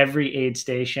amazing. Every aid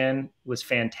station was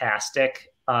fantastic.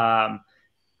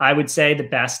 I would say the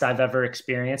best I've ever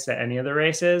experienced at any of the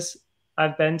races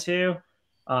I've been to.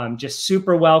 Just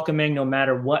super welcoming, no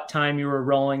matter what time you were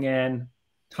rolling in.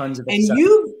 Tons of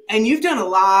and you've done a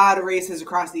lot of races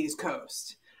across the East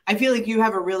Coast. I feel like you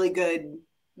have a really good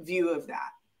view of that.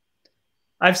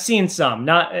 I've seen some,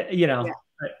 not yeah.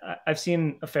 I've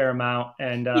seen a fair amount,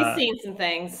 and you've seen some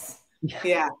things.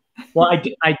 Yeah. Well,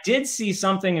 I did see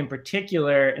something in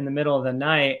particular in the middle of the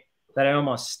night that I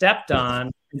almost stepped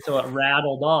on until it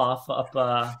rattled off up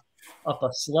a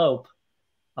slope.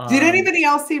 Did anybody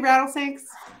else see rattlesnakes?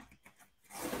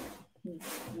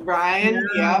 Ryan,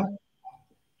 yeah.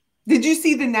 Did you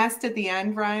see the nest at the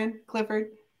end, Ryan Clifford?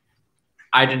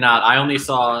 I did not. I only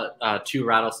saw 2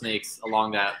 rattlesnakes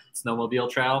along that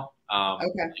snowmobile trail.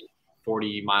 Okay.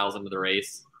 40 miles into the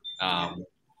race. But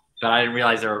I didn't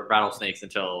realize there were rattlesnakes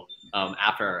until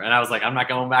after. And I was like, I'm not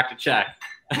going back to check.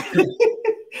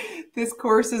 This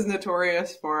course is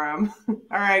notorious for them.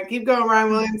 All right, keep going,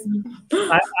 Ryan Williams.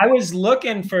 I was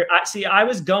looking for, I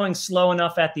was going slow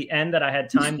enough at the end that I had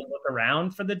time to look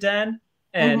around for the den.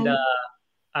 And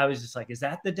I was just like, is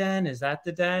that the den? Is that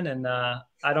the den? And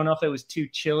I don't know if it was too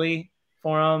chilly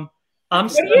for them.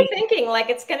 What are you thinking? Like,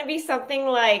 it's going to be something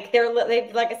like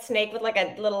they've like a snake with like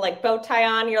a little like bow tie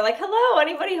on. You're like, hello,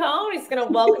 anybody home? He's going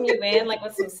to welcome you in like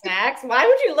with some snacks. Why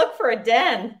would you look for a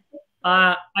den?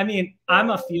 I mean, I'm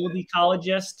a field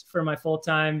ecologist for my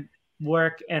full-time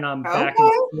work, and I'm back in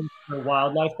school for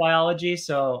wildlife biology.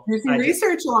 So there's some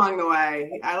research along the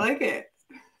way. I like it.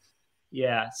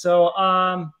 Yeah. So,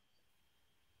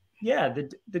 yeah,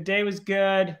 the day was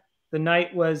good. The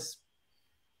night was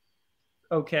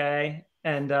okay.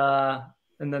 And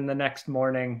then the next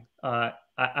morning,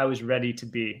 I was ready to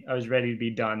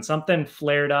be done. Something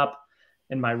flared up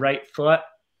in my right foot.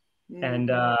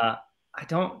 And, I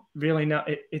don't really know.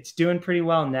 It's doing pretty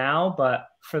well now, but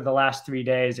for the last 3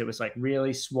 days, it was like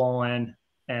really swollen,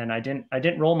 and I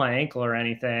didn't roll my ankle or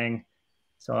anything.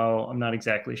 So I'm not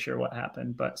exactly sure what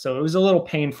happened, but so it was a little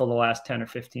painful the last 10 or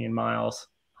 15 miles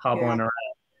hobbling around.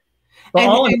 But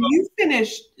and you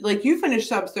finished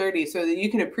sub 30 so that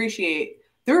you can appreciate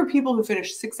there were people who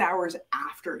finished 6 hours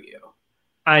after you.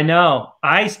 I know.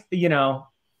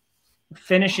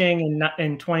 Finishing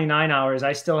in 29 hours,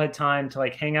 I still had time to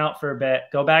like hang out for a bit,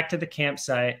 go back to the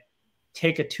campsite,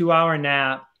 take a 2-hour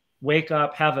nap, wake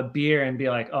up, have a beer, and be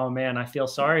like, oh man, I feel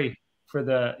sorry for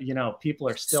the, people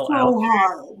are still out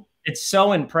there. It's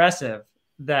so impressive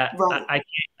that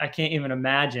I can't even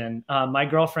imagine. My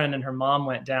girlfriend and her mom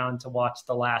went down to watch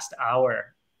the last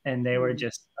hour, and they were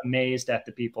just amazed at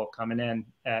the people coming in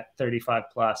at 35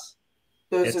 plus.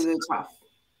 Those are the tough.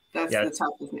 That's the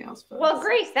toughest nails. Folks. Well,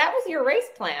 Grayce, that was your race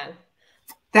plan.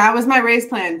 That was my race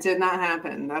plan. Did not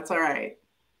happen. That's all right.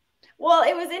 Well,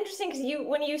 it was interesting because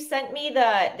when you sent me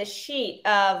the sheet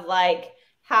of like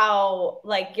how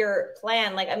like your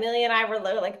plan, like Amelia and I were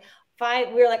like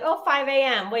we were like, oh, 5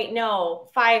 a.m. Wait, no,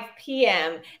 5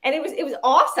 p.m. And it was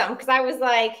awesome because I was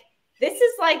like, this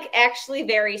is like actually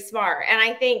very smart. And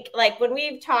I think like when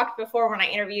we've talked before, when I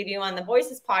interviewed you on the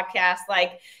Voices podcast,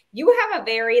 like you have a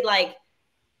very like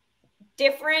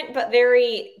different but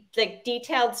very like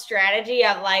detailed strategy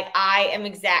of like I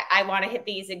want to hit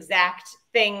these exact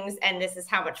things and this is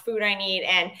how much food I need,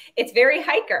 and it's very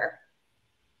hiker.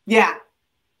 Yeah.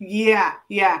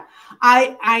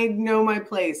 I know my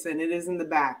place and it is in the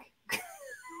back.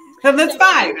 And that's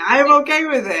fine. I'm okay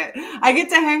with it. I get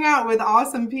to hang out with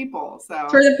awesome people. So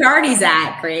that's where the party's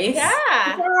at, Grayce.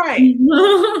 Yeah. All right.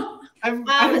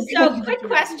 So quick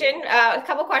question, a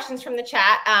couple questions from the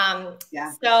chat.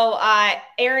 So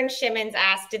Aaron Shimmons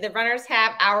asked, did the runners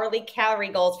have hourly calorie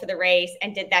goals for the race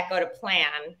and did that go to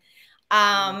plan?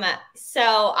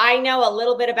 So I know a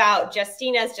little bit about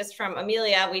Justyna's just from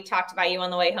Amelia. We talked about you on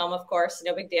the way home, of course,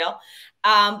 no big deal.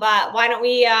 But why don't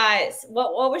we,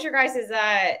 what was your guys'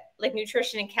 like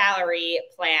nutrition and calorie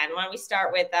plan? Why don't we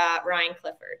start with Ryan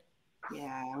Clifford?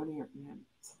 Yeah, I want to hear from him.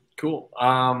 Cool.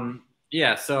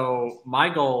 Yeah, so my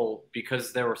goal,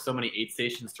 because there were so many aid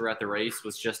stations throughout the race,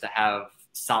 was just to have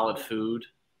solid food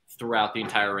throughout the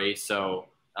entire race. So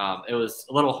it was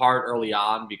a little hard early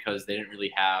on because they didn't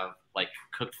really have like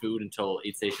cooked food until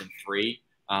aid station 3.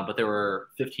 But there were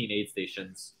 15 aid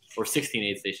stations or 16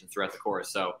 aid stations throughout the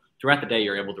course. So throughout the day,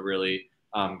 you're able to really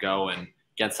go and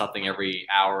get something every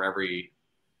hour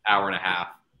and a half.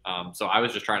 So I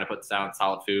was just trying to put down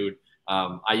solid food.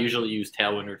 I usually use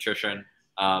Tailwind Nutrition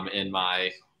in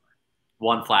my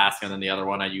one flask, and then the other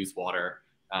one I use water.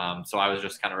 So I was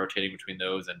just kind of rotating between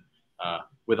those, and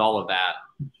with all of that,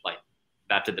 like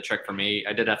that did the trick for me.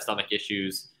 I did have stomach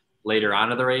issues later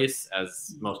on in the race,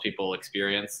 as most people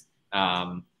experience.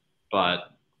 But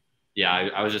yeah,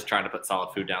 I was just trying to put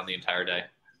solid food down the entire day.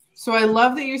 So I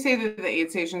love that you say that the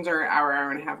aid stations are an hour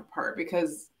and a half apart,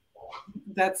 because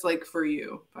that's like for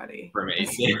you, buddy. For me.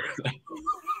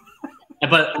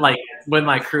 But like with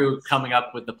my crew coming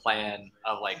up with the plan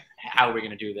of like, how are we going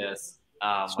to do this?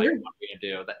 Like what are we going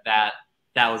to do? That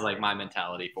was like my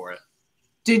mentality for it.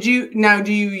 Do you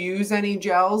use any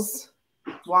gels,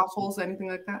 waffles, anything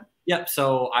like that? Yep.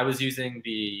 So I was using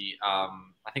the,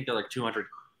 I think they're like 200,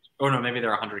 or no, maybe they're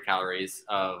 100 calories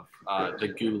of the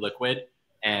goo liquid.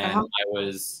 And I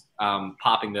was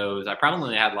popping those. I probably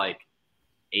only had like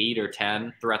 8 or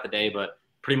 10 throughout the day, but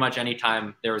pretty much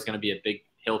anytime there was going to be a big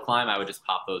hill climb, I would just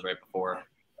pop those right before.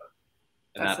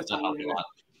 And that helped a lot.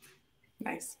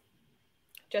 Nice.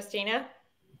 Justyna?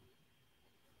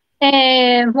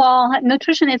 Well,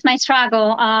 nutrition is my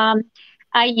struggle. I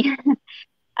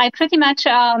pretty much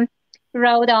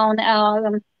rode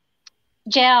on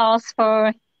gels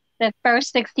for the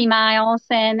first 60 miles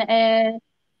and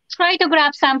try to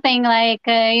grab something like,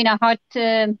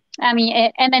 M&Ms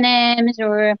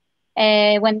or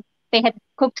when they had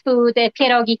cooked food,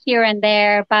 pierogi here and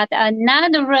there, but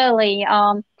not really.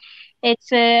 I'm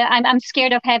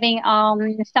scared of having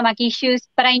stomach issues,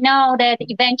 but I know that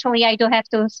eventually I do have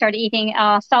to start eating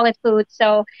solid food.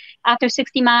 So after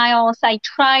 60 miles, I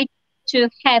try to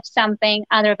have something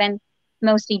other than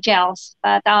mostly gels.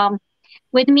 But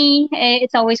with me,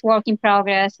 it's always work in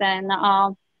progress, and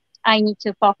I need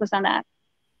to focus on that.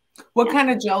 What kind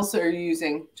of gels are you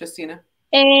using, Justyna?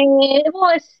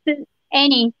 Well, it's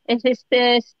any. It's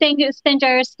the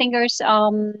stingers,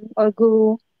 or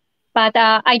goo. But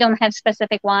I don't have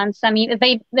specific ones. I mean,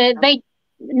 they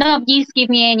none of these give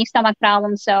me any stomach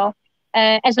problems. So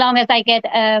as long as I get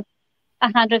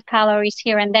 100 calories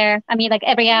here and there, I mean, like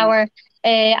every hour,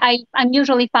 I'm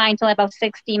usually fine till about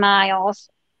 60 miles.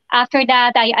 After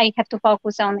that, I have to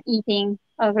focus on eating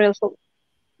real food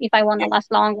if I want to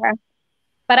last longer.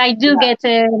 But I do get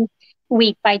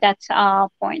weak by that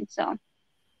point. So.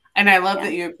 And I love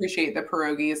that you appreciate the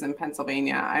pierogies in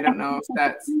Pennsylvania. I don't know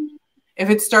if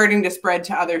it's starting to spread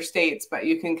to other states, but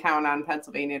you can count on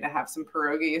Pennsylvania to have some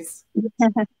pierogies.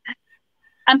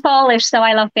 I'm Polish, so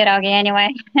I love pierogi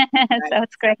anyway. So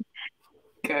it's great.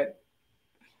 Good.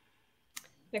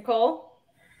 Nicole?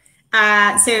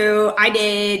 So I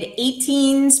did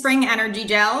 18 spring energy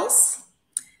gels.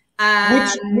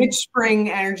 Which spring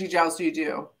energy gels do you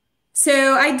do?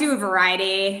 So I do a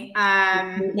variety.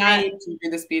 Do you do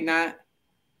the speed nut?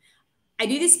 I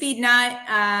do the speed nut.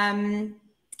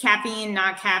 Caffeine,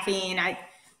 not caffeine. I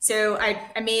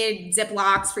made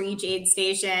Ziplocs for each aid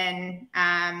station.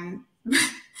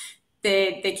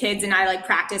 The kids and I like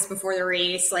practiced before the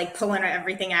race, like pulling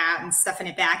everything out and stuffing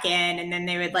it back in, and then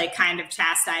they would like kind of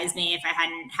chastise me if I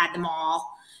hadn't had them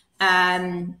all,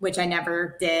 which I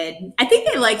never did. I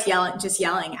think they liked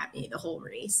yelling at me the whole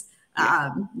race.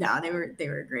 No, they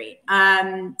were great.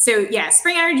 So yeah,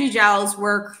 Spring Energy gels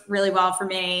work really well for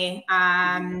me.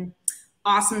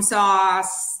 Awesome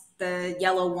Sauce, the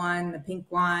yellow one, the pink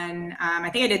one. I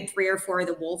think I did 3 or 4 of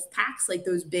the Wolf packs, like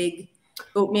those big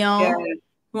oatmeal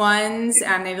ones. They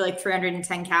have like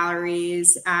 310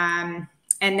 calories. And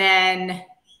then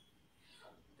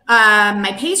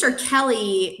my pacer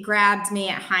Kelly grabbed me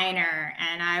at Heiner,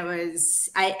 and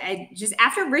I just,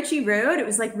 after Ritchie Road, it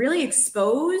was like really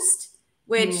exposed,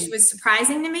 which was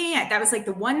surprising to me. That was like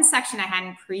the one section I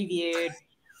hadn't previewed.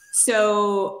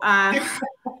 So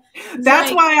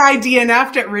that's why I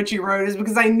DNF'd at Ritchie Road, is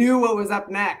because I knew what was up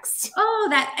next. Oh,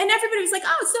 and everybody was like,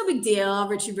 oh, it's no big deal,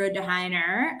 Ritchie Road to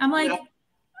Heiner. I'm like,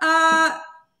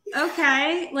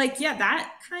 okay. Like, yeah,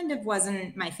 that kind of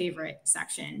wasn't my favorite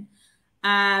section.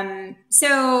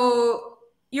 So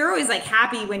you're always like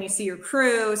happy when you see your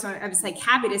crew. So I was like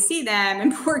happy to see them.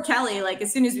 And poor Kelly, like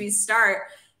as soon as we start,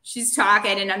 she's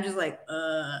talking and I'm just like,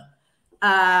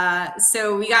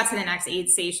 so we got to the next aid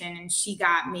station and she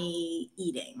got me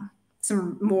eating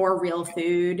some more real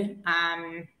food.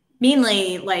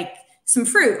 Mainly like some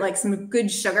fruit, like some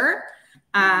good sugar.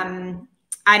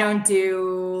 I don't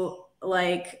do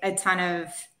like a ton of,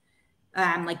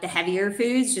 like the heavier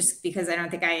foods just because I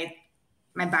don't think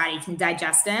my body can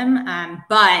digest them.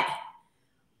 But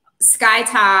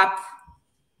Skytop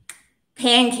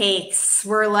pancakes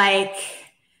were like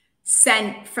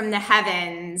sent from the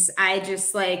heavens. I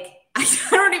just like, I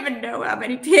don't even know how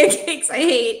many pancakes I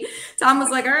ate. Tom was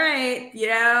like, all right, you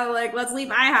know, like let's leave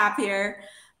IHOP here.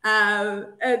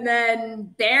 And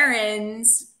then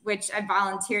Barron's, which I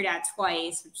volunteered at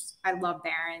twice, which I love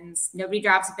Barron's. Nobody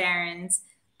drops at Barron's.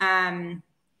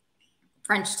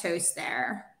 French toast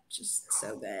there. Just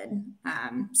so good.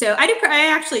 So I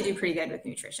actually do pretty good with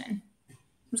nutrition. It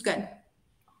was good.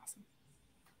 Awesome.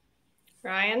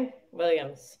 Ryan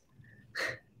Williams.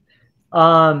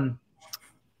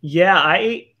 Yeah,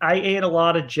 I ate a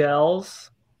lot of gels.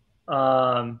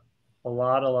 A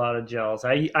lot of gels.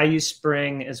 I use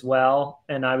Spring as well,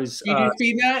 and I was. Do you do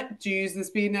Speed Nut? Do you use the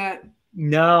Speed Nut?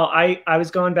 No, I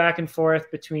was going back and forth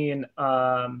between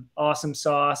Awesome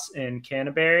Sauce and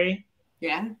Canterbury.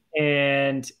 Yeah.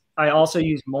 And I also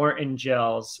use Morton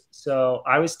gels. So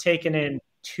I was taking in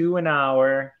 2 an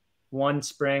hour, 1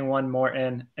 Spring, 1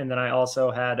 Morton. And then I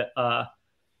also had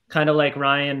kind of like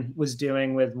Ryan was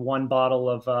doing with 1 bottle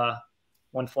of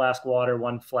 1 flask water,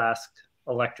 1 flask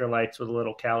electrolytes with a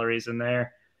little calories in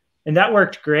there. And that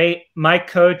worked great. My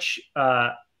coach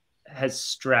has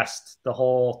stressed the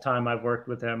whole time I've worked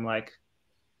with him, like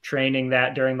training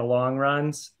that during the long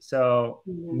runs. So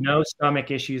no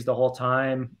stomach issues the whole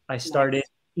time. I started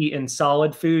eating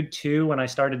solid food too when I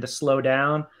started to slow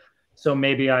down. So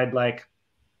maybe I'd like,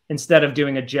 instead of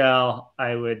doing a gel,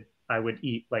 I would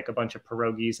eat like a bunch of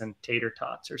pierogies and tater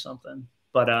tots or something.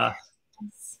 But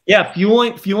yeah,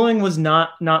 fueling was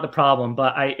not the problem,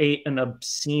 but I ate an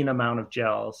obscene amount of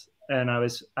gels. And I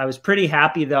was pretty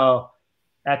happy though.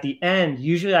 At the end,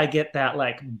 usually I get that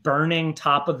like burning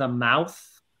top of the mouth.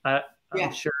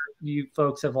 I'm sure you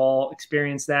folks have all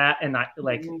experienced that. And I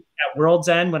like at World's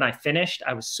End, when I finished,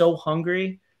 I was so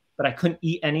hungry, but I couldn't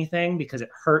eat anything because it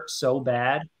hurt so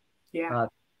bad. Yeah.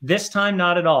 This time,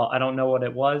 not at all. I don't know what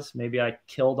it was. Maybe I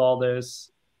killed all those,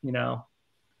 you know,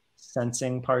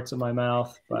 sensing parts of my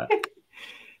mouth, but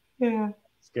yeah,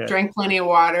 it's good. Drank plenty of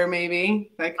water,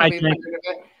 maybe. That could be part of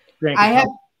it.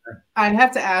 I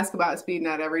have to ask about Speed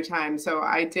Nut every time. So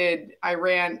I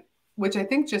ran, which I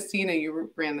think Justyna,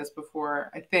 you ran this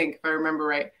before, I think, if I remember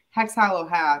right. Hex Hollow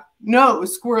Half. No, it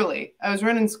was Squirrely. I was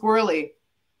running Squirrely.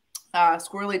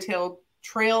 Squirrely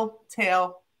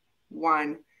Trail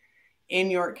 1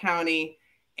 in York County.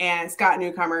 And Scott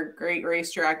Newcomer, great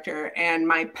race director. And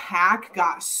my pack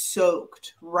got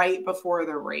soaked right before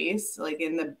the race, like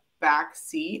in the back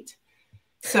seat.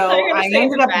 So I ended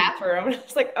up in the bathroom.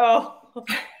 It's like, oh.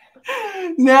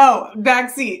 No, back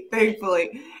seat,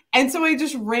 thankfully. And so I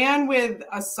just ran with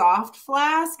a soft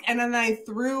flask, and then I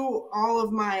threw all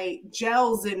of my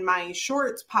gels in my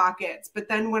shorts pockets. But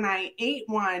then when I ate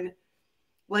one,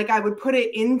 like I would put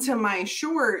it into my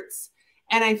shorts,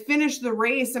 and I finished the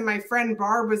race, and my friend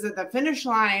Barb was at the finish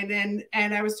line,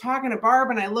 and I was talking to Barb,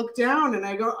 and I looked down and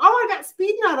I go, oh, I got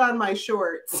Speed Nut on my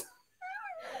shorts.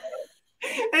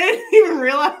 I didn't even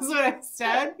realize what I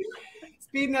said.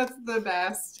 Speed Nut's the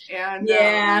best. And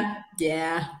yeah.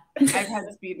 I've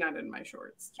had Speed Nut in my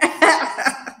shorts.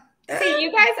 See,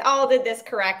 you guys all did this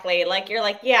correctly. Like you're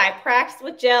like, yeah, I practiced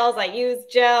with gels. I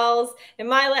used gels. In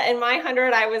my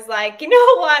 100, I was like, you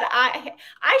know what? I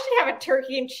should have a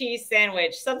turkey and cheese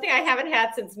sandwich. Something I haven't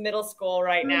had since middle school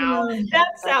right now.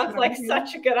 That sounds like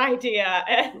such a good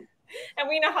idea. And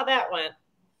we know how that went.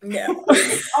 No.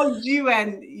 Oh,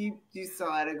 you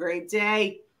still had a great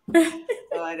day.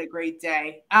 Still had a great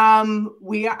day.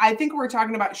 I think we're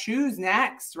talking about shoes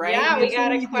next, right? Yeah, we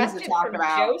got a things to question talk from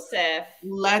about. Joseph.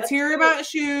 Let's hear about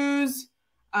shoes.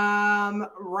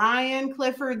 Ryan,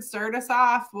 Clifford, start us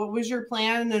off. What was your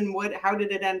plan and how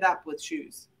did it end up with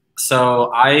shoes?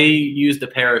 So I used a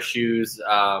pair of shoes,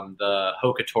 the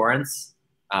Hoka Torrents,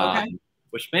 Okay.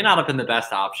 which may not have been the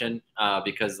best option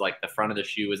because like the front of the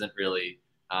shoe isn't really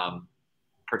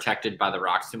protected by the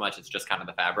rocks too much. It's just kind of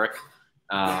the fabric.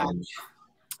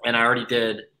 And I already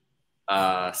did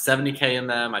 70K in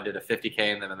them. I did a 50K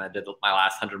in them, and I did my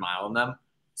last 100-mile in them.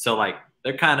 So like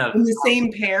they're kind of in the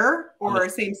same pair or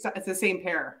it's the same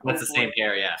pair. That's the same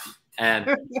pair, yeah.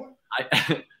 And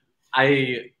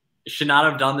I should not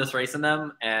have done this race in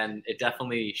them, and it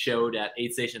definitely showed at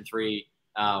aid station 3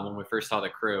 when we first saw the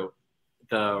crew.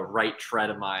 The right tread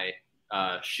of my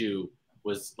shoe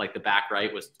was like the back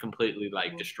right was completely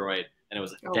like destroyed, and it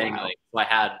was dangling. Wow. So I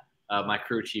had my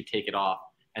crew chief take it off,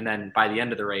 and then by the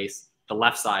end of the race, the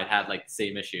left side had like the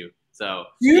same issue. So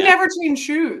you never changed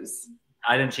shoes.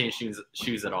 I didn't change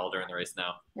shoes at all during the race.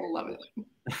 No. I love it.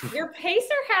 Your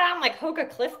pacer had on like Hoka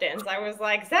Cliftons. I was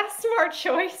like, is that a smart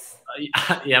choice?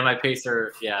 Yeah, my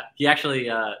pacer. Yeah, he actually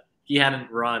he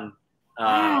hadn't run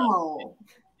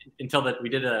until that we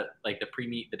did the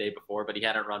pre-meet the day before, but he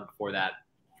hadn't run before that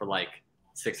for like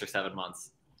 6 or 7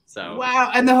 months. So wow,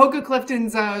 and the Hoka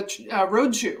Clifton's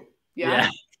road shoe. Yeah.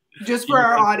 Just for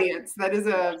our audience, that is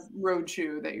a road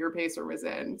shoe that your pacer was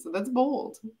in. So that's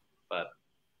bold. But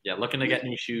yeah, looking to get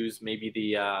new shoes. Maybe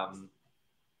the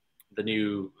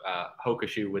new Hoka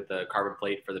shoe with the carbon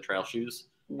plate for the trail shoes.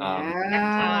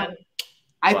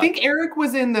 I think Eric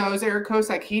was in those. Eric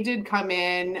Kosak, he did come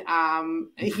in.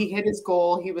 He hit his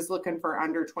goal. He was looking for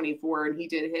under 24, and he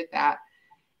did hit that.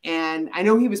 And I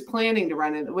know he was planning to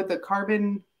run it with the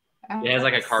carbon. Yeah, it has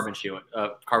like a carbon shoe,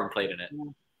 carbon plate in it.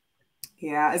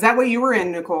 Yeah, is that what you were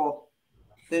in, Nicole?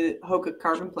 The Hoka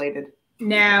carbon plated.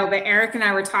 No, but Eric and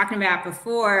I were talking about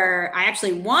before. I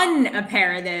actually won a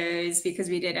pair of those because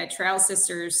we did a Trail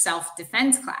Sisters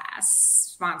self-defense class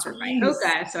sponsored by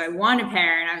Hoka. So I won a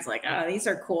pair, and I was like, oh, these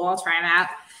are cool. I'll try them out.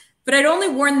 But I'd only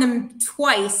worn them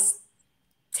twice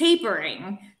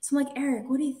tapering. So I'm like, Eric,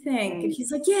 what do you think? And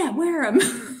he's like, yeah, wear them.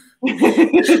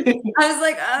 I was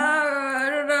like, oh, I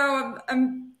don't know.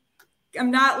 I'm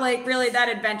not like really that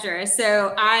adventurous.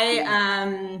 So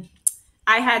I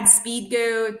had Speed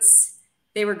Goats.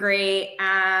 They were great.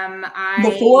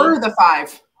 The 4 or the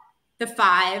 5? The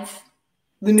 5.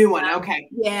 The new one. Okay.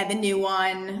 Yeah, the new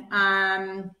one.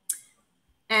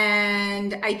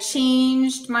 And I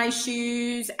changed my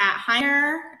shoes at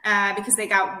Heiner because they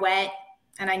got wet,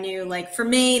 and I knew like for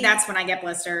me that's when I get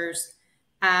blisters.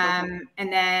 And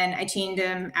then I changed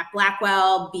them at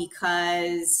Blackwell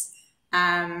because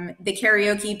the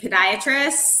karaoke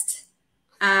podiatrist,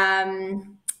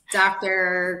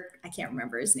 Dr. I can't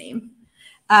remember his name.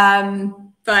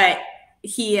 But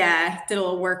he did a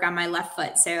little work on my left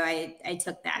foot. So I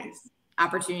took that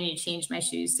opportunity to change my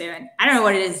shoes. So I don't know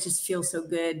what it is. It just feels so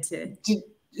good to.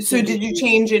 Did you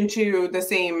change into the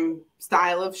same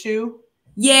style of shoe?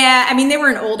 Yeah. I mean, they were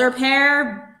an older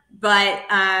pair, but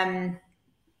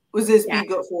was this Speed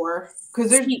Goat 4?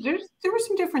 Because there were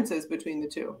some differences between the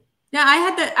two. No, I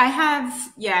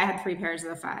had 3 pairs of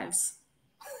the 5s.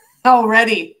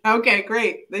 Already. Okay,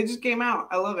 great. They just came out.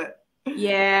 I love it.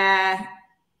 Yeah,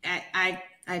 I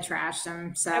trashed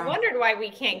them. So I wondered why we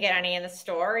can't get any in the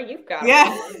store. You've got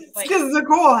because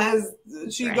Nicole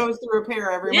goes through a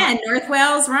pair every month. Yeah, North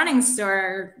Wales Running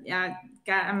Store. Yeah,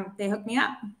 they hooked me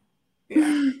up.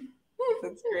 Yeah,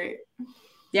 that's great.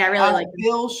 Yeah, I really like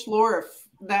Bill Schlorf.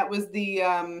 That was the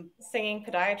singing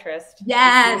podiatrist.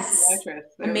 Yes,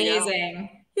 amazing.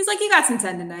 He's like, you got some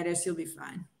tendonitis, you'll be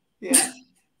fine. Yeah.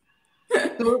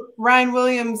 So, Ryan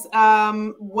Williams,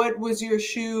 what was your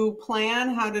shoe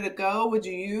plan? How did it go? Would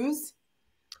you use?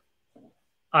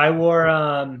 I wore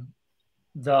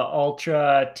the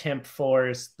Ultra Timp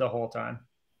 4s the whole time.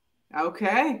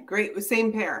 Okay, great.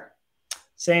 Same pair.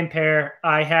 Same pair.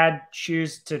 I had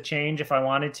shoes to change if I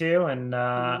wanted to, and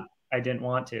I didn't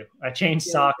want to. I changed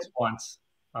socks once.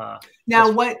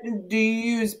 Now, what do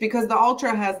you use? Because the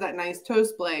Ultra has that nice toe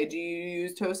splay. Do you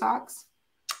use toe socks?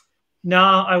 No,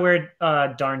 I wear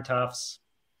Darn Toughs.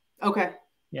 Okay.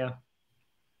 Yeah.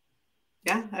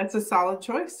 Yeah, that's a solid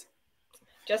choice.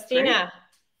 Justyna.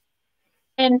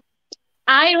 And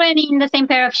I ran in the same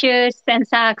pair of shoes and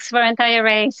socks for entire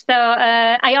race. So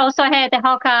I also had the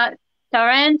Hoka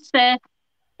Torrents.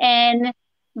 And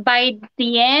by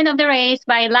the end of the race,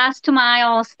 by last 2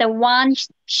 miles, the one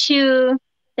shoe,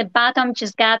 the bottom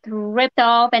just got ripped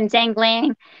off and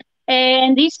dangling.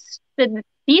 And these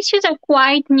shoes are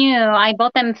quite new. I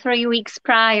bought them 3 weeks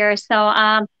prior. So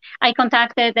I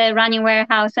contacted the running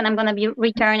warehouse and I'm going to be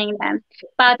returning them.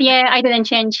 But yeah, I didn't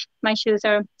change my shoes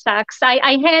or socks.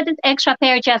 I had an extra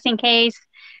pair just in case.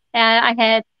 I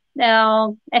had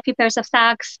a few pairs of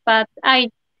socks, but I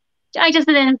just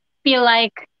didn't feel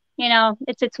like,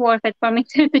 it's worth it for me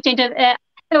to change it.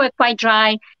 They were quite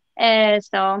dry.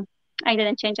 So I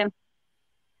didn't change them.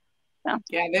 So.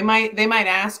 Yeah, they might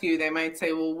ask you. They might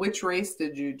say, "Well, which race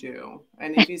did you do?"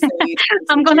 And if you say,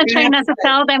 "I'm gonna try not to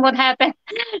tell them what happened,"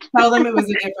 tell them it was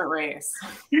a different race.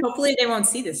 Hopefully, they won't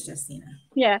see this, Justyna.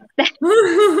 Yeah.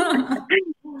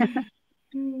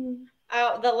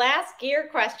 Oh, the last gear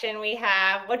question we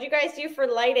have: what do you guys do for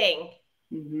lighting?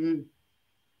 Mm-hmm.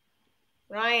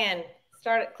 Ryan,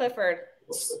 start at Clifford.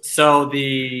 So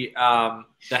the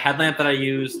headlamp that I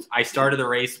used, I started the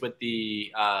race with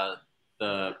the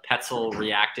Petzl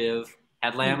reactive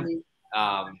headlamp.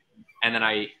 Mm-hmm. And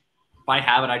then by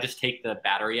habit, I just take the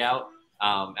battery out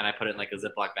and I put it in like a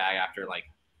Ziploc bag after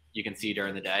you can see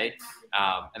during the day.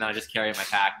 And then I just carry it in my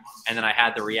pack. And then I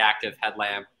had the reactive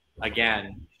headlamp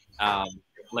again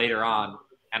later on.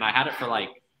 And I had it for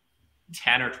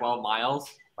 10 or 12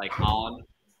 miles, on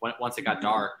once it got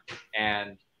dark.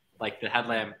 And the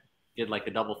headlamp did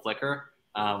the double flicker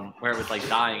where it was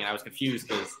dying. And I was confused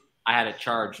because I had it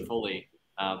charged fully.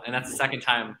 And that's the second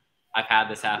time I've had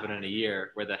this happen in a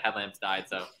year where the headlamps died.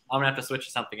 So I'm gonna have to switch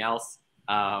to something else.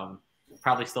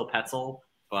 Probably still Petzl,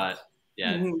 but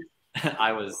yeah, mm-hmm.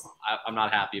 I'm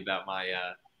not happy about my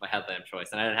headlamp choice,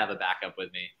 and I didn't have a backup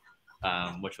with me,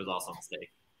 which was also a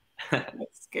mistake.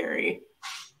 That's scary.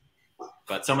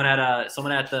 But someone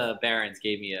at the Barons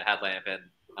gave me a headlamp, and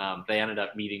they ended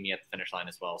up meeting me at the finish line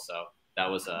as well. So that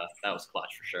was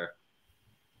clutch for sure.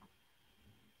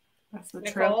 That's the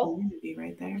trail community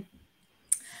right there.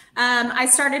 I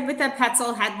started with a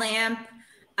Petzl headlamp,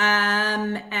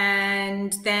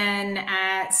 and then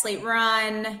at Slate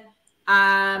Run,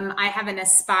 I have an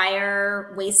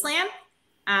Aspire waist lamp.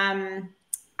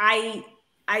 I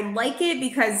like it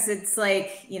because it's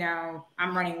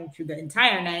I'm running through the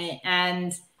entire night,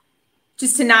 and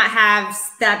just to not have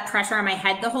that pressure on my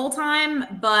head the whole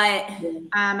time. But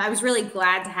I was really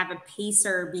glad to have a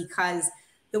pacer because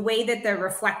the way that the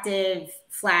reflective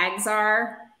flags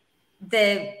are,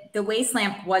 the waist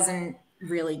lamp wasn't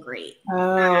really great.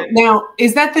 Now,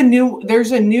 is that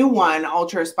there's a new one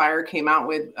Ultra Aspire came out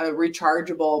with, a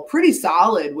rechargeable, pretty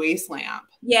solid waist lamp.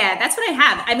 Yeah, that's what I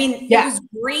have. I mean, It was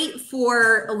great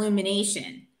for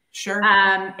illumination. Sure.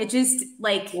 It just a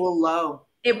little low.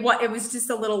 It was just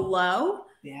a little low.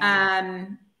 Yeah.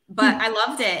 But I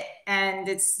loved it, and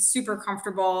it's super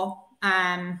comfortable.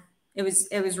 It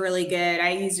was really good.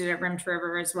 I used it at Rim to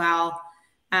River as well.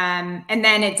 And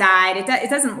then it died. It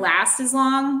doesn't last as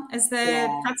long as the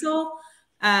Petzl.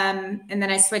 And then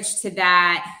I switched to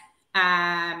that,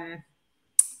 I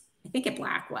think at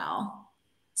Blackwell.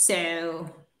 So,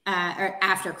 or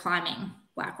after climbing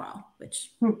Blackwell,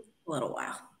 which a little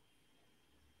while.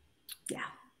 Yeah.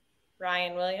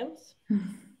 Ryan Williams.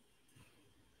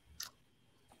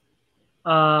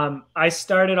 I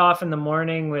started off in the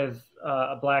morning with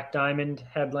a Black Diamond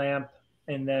headlamp,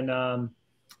 and then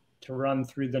to run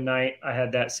through the night, I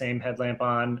had that same headlamp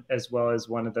on, as well as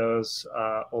one of those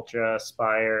Ultra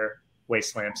Aspire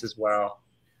waist lamps as well.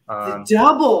 The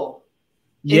double.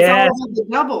 Yeah, it's all the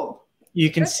double. You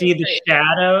can see the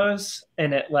shadows,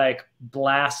 and it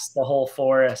blasts the whole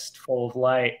forest full of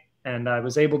light. And I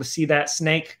was able to see that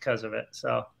snake because of it.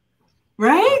 So,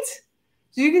 right?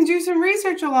 So you can do some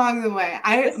research along the way.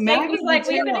 Maggie was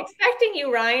we have been expecting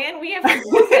you, Ryan. We have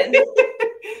spoken.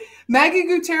 Maggie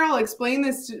Gutierrez explained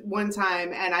this one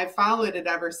time, and I followed it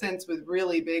ever since with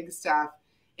really big stuff.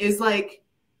 Is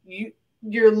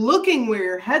you're looking where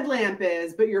your headlamp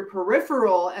is, but your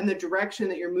peripheral and the direction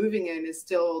that you're moving in is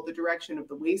still the direction of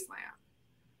the waist lamp.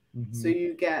 Mm-hmm. So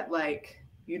you get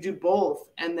you do both,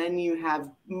 and then you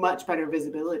have much better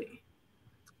visibility.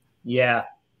 Yeah.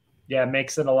 Yeah, it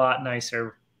makes it a lot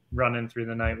nicer running through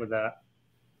the night with that.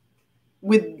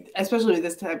 Especially with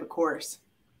this type of course.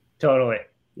 Totally.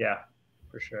 Yeah,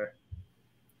 for sure.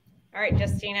 All right,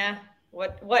 Justyna,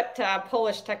 what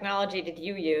Polish technology did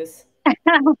you use?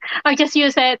 I just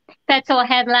used a Petzl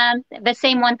headlamp, the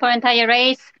same one for entire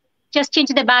race. Just change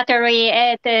the battery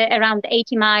at around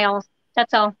 80 miles.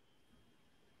 That's all.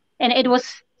 And it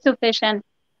was sufficient.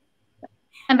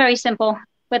 And very simple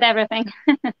with everything.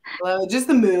 Well, just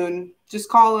the moon. Just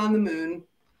call on the moon.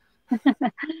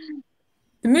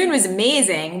 The moon was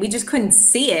amazing. We just couldn't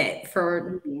see it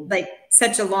for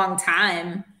such a long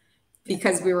time.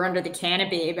 because we were under the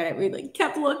canopy, but we like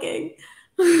kept looking.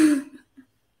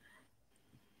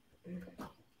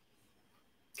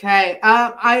 Okay.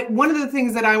 One of the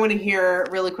things that I want to hear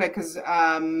really quick, because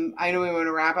I know we want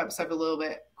to wrap up stuff a little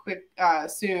bit quick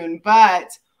soon, but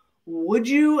would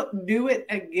you do it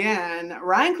again?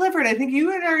 Ryan Clifford, I think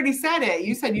you had already said it.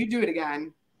 You said you'd do it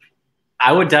again.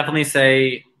 I would definitely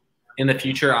say in the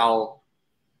future, I'll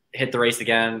hit the race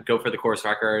again, go for the course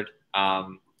record.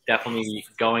 Definitely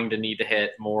going to need to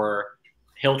hit more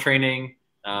hill training,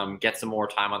 get some more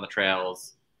time on the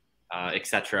trails,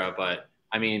 etc. But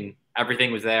I mean,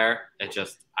 everything was there. It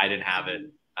just, I didn't have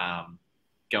it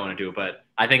going to do it. But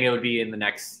I think it would be in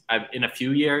a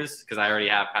few years, because I already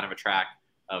have kind of a track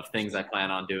of things I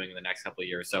plan on doing in the next couple of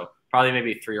years. So probably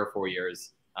maybe 3 or 4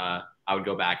 years, I would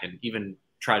go back and even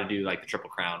try to do like the Triple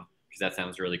Crown, because that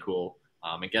sounds really cool,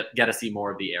 and get to see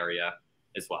more of the area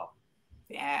as well.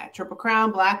 Yeah, Triple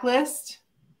Crown, Blacklist.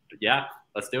 Yeah,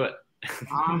 let's do it.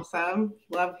 Awesome.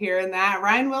 Love hearing that.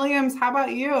 Ryan Williams, how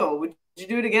about you? Would you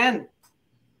do it again?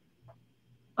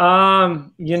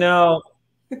 You know,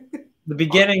 the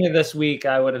beginning of this week,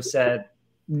 I would have said,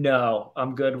 no,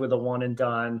 I'm good with a one and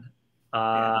done.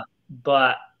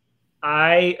 But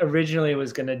I originally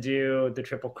was going to do the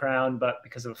Triple Crown, but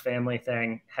because of a family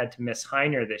thing, had to miss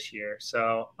Heiner this year.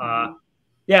 So,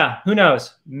 yeah, who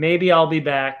knows? Maybe I'll be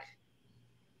back.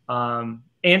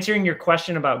 Answering your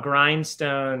question about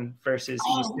Grindstone versus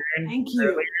Eastern. Thank you.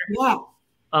 Earlier,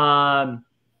 yeah.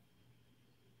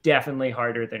 Definitely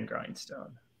harder than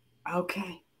Grindstone.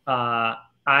 Okay.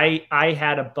 I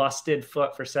had a busted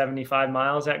foot for 75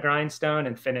 miles at Grindstone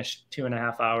and finished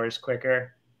 2.5 hours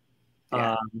quicker.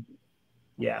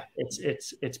 Yeah,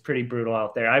 it's pretty brutal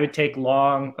out there. I would take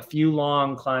a few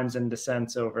long climbs and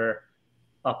descents over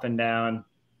up and down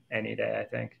any day, I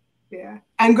think. Yeah.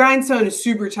 And Grindstone is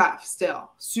super tough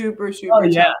still. Super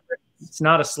tough. It's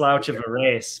not a slouch of a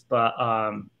race, but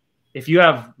if you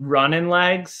have running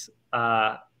legs,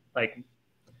 like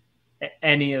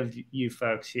any of you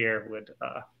folks here would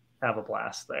have a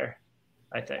blast there,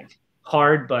 I think.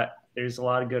 Hard, but there's a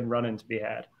lot of good running to be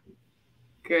had.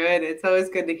 Good. It's always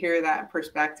good to hear that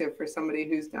perspective for somebody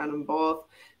who's done them both.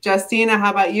 Justyna,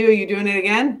 how about you? Are you doing it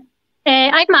again?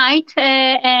 I might.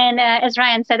 And as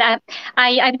Ryan said,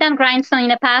 I've done Grindstone in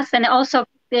the past. And also,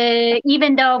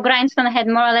 even though Grindstone had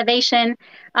more elevation,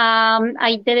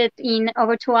 I did it in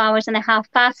over 2.5 hours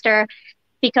faster,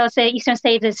 because Eastern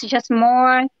States is just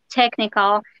more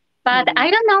technical. But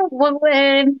I don't know,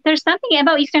 there's something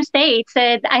about Eastern States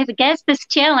that I've guessed this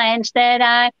challenge that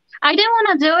I didn't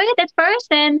want to do it at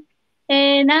first. And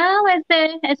now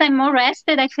as I'm more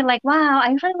rested, I feel like, wow, I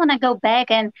really want to go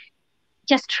back and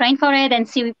just train for it and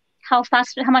see how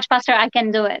much faster I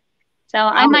can do it. So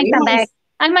I might come back.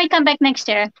 I might come back next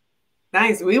year.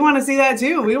 Nice. We want to see that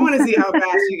too. We want to see how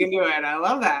fast you can do it. I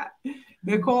love that.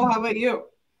 Nicole, how about you?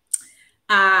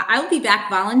 I will be back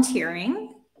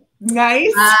volunteering.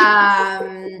 Nice.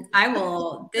 I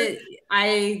will.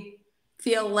 I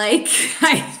feel like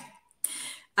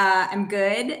I'm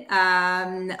good.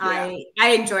 I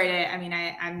enjoyed it. I mean,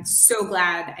 I'm so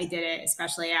glad I did it,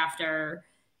 especially after,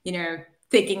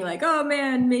 thinking like, oh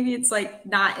man, maybe it's like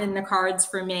not in the cards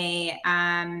for me.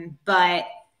 But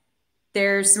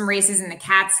there's some races in the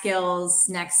Catskills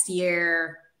next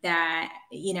year that,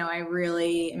 I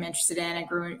really am interested in. I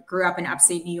grew up in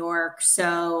upstate New York.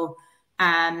 So,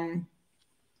 think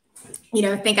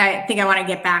I want to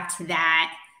get back to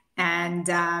that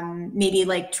and maybe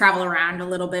like travel around a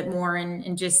little bit more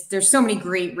and just, there's so many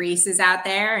great races out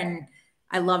there, and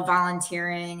I love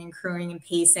volunteering and crewing and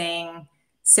pacing.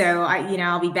 So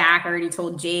I'll be back. I already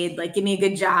told Jade, like, give me a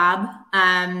good job.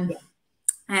 But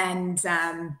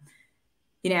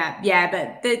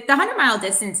the 100-mile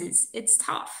distance it's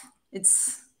tough.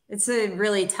 It's a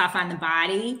really tough on the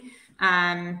body.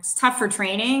 It's tough for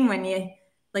training when you,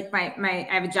 like, I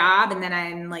have a job and then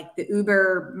I'm like the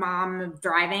Uber mom of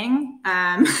driving.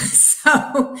 I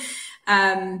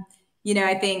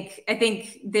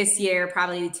think this year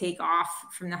probably to take off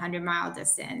from the 100-mile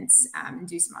distance and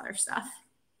do some other stuff.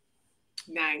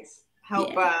 Nice.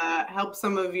 Help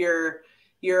some of your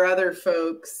other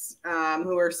folks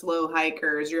who are slow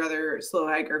hikers, your other slow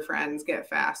hiker friends get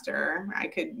faster. I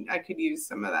could use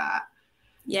some of that.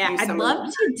 Yeah, I'd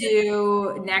love to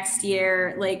do next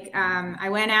year. Like, I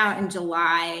went out in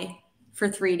July for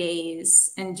 3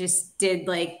 days and just did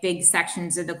like big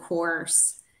sections of the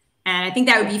course. And I think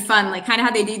that would be fun, like kind of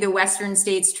how they do the Western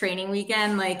States training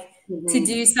weekend, like to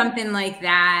do something like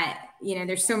that.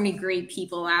 There's so many great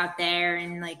people out there,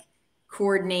 and like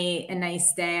coordinate a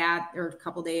nice day out or a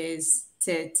couple days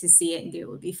to see it and do it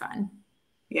would be fun.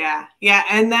 Yeah. Yeah.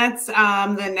 And that's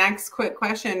the next quick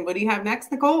question. What do you have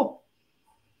next, Nicole?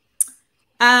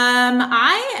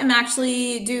 I am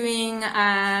actually doing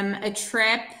a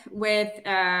trip with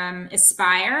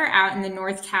Aspire out in the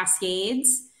North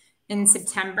Cascades in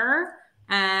September.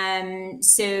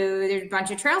 So there's a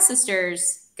bunch of trail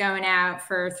sisters going out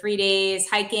for 3 days,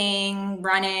 hiking,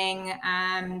 running.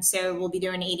 So we'll be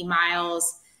doing 80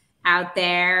 miles out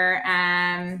there,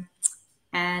 and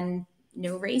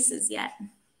no races yet.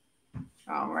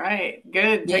 All right.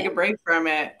 Good. Take a break from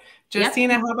it.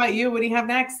 Justyna, how about you? What do you have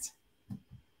next?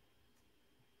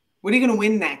 What are you going to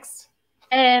win next?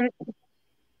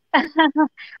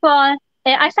 Well,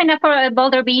 I signed up for a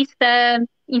Boulder Beast in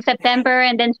September,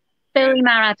 and then Philly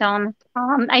Marathon.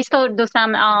 I still do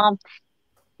some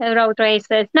road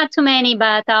races, not too many,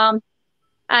 but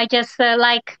I just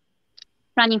like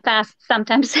running fast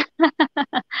sometimes.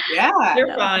 Yeah,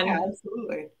 you're fun. Yeah,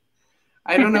 absolutely.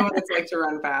 I don't know what it's like to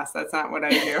run fast. That's not what I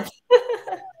do.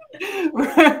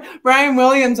 Ryan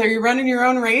Williams, are you running your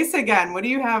own race again? What do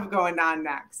you have going on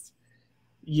next?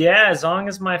 Yeah, as long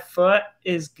as my foot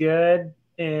is good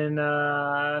in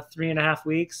 3.5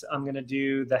 weeks, I'm going to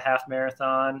do the half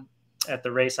marathon at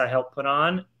the race I helped put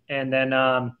on. And then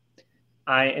I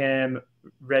am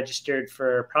registered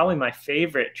for probably my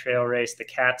favorite trail race, the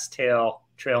Cat's Tail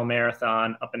Trail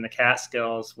Marathon up in the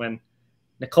Catskills. When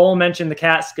Nicole mentioned the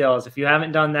Catskills, if you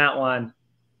haven't done that one,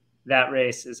 that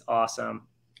race is awesome.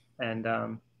 And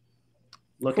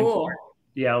looking forward.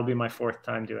 Yeah, it'll be my 4th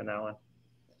time doing that one.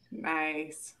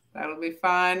 Nice. That'll be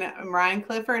fun. Ryan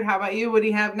Clifford, how about you? What do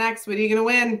you have next? What are you going to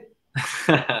win?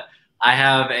 I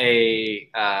have a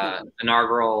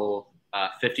inaugural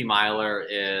 50 miler,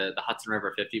 the Hudson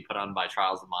River 50 put on by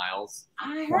Trials of Miles.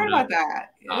 I heard about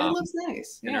that. It looks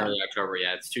nice. In early October.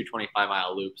 Yeah, it's 2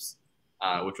 25-mile loops,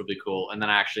 which will be cool. And then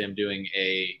actually I'm doing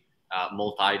a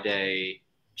multi-day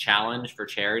challenge for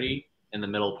charity in the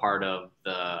middle part of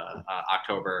the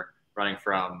October, running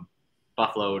from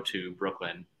Buffalo to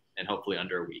Brooklyn, and hopefully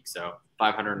under a week. So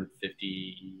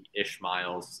 550-ish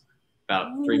miles, about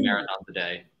 3 marathons a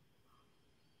day.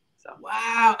 So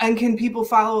wow. And can people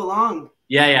follow along?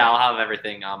 Yeah, I'll have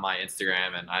everything on my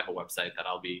Instagram, and I have a website that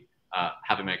I'll be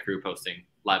having my crew posting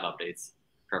live updates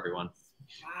for everyone.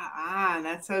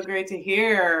 That's so great to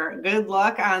hear. Good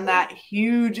luck on that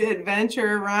huge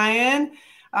adventure, Ryan.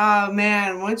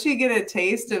 Man, once you get a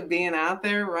taste of being out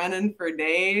there running for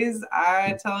days,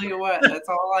 I tell you what, that's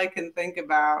all I can think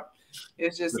about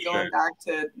is just going back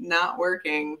to not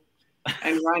working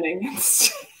and running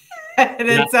instead. And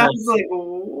it sounds like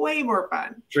way more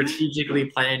fun. Strategically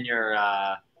plan your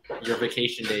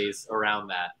vacation days around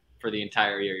that for the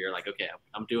entire year. You're like, okay,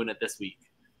 I'm doing it this week.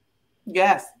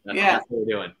 Yes. That's what we're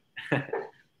doing.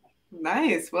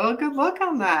 Nice. Well, good luck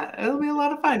on that. It'll be a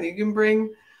lot of fun. You can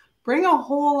bring a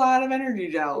whole lot of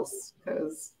energy gels,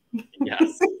 because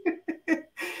yes.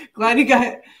 Glad you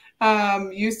got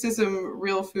used to some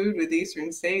real food with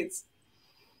Eastern States.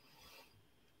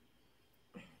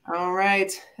 All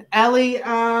right, Ellie,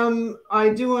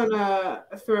 I do want to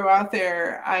throw out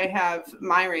there, I have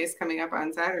my race coming up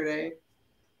on Saturday.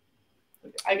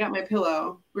 I got my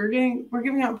pillow. We're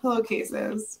giving out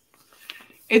pillowcases.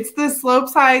 It's the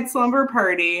Slopeside Slumber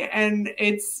Party, and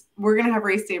we're going to have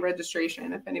race day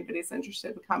registration if anybody's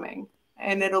interested in coming.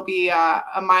 And it'll be a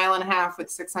 1.5 miles with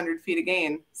 600 feet of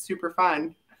gain. Super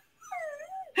fun.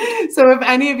 So if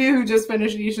any of you who just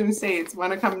finished Eastern States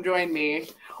want to come join me,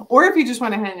 or if you just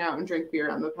want to hang out and drink beer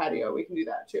on the patio, we can do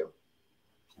that too.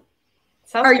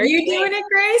 Are you doing it,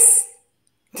 Grayce?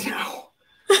 No.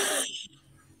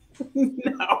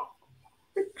 No.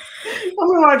 I'm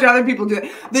gonna watch other people do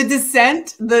it. The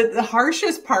descent, the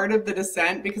harshest part of the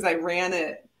descent, because I ran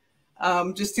it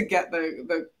just to get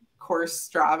the course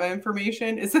Strava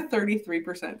information, is a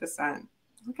 33% descent.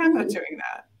 I'm not doing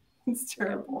that. It's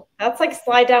terrible. That's like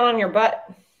slide down on your butt.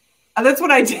 That's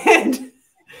what I did.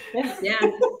 Yeah.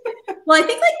 Well, I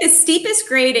think like the steepest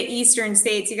grade at Eastern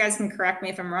States, you guys can correct me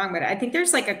if I'm wrong, but I think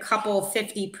there's like a couple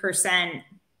 50%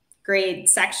 grade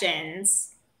sections.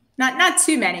 Not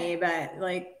too many, but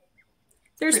like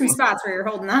there's some spots where you're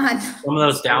holding on. Some of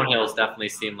those downhills definitely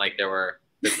seem like there were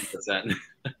 50%.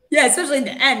 Yeah, especially in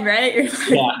the end, right? You're like,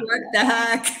 what the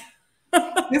heck?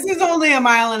 This is only 1.5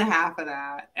 miles of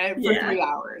that for 3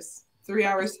 hours. 3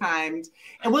 hours timed.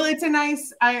 And well, it's a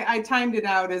nice, I timed it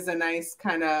out as a nice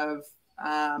kind of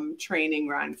training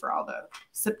run for all the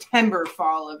September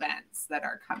fall events that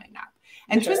are coming up.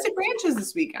 And Twisted Branches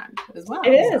this weekend as well.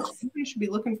 It is. So you should be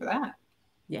looking for that.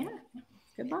 Yeah.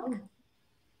 Good luck.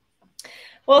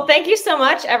 Well, thank you so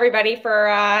much, everybody,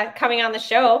 for coming on the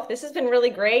show. This has been really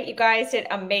great. You guys did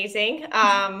amazing.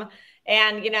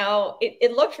 And, you know,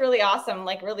 it looked really awesome,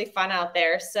 like really fun out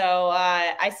there. So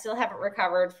I still haven't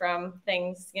recovered from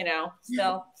things, you know,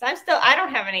 still. So I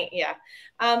don't have any. Yeah.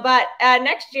 But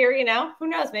next year, you know, who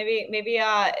knows? Maybe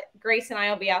Grayce and I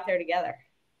will be out there together.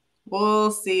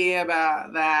 We'll see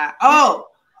about that. Oh,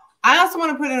 I also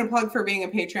want to put in a plug for being a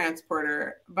pay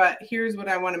transporter, but here's what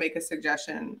I want to make a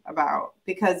suggestion about.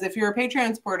 Because if you're a pay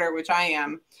transporter, which I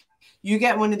am, you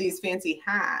get one of these fancy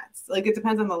hats. Like, it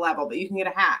depends on the level, but you can get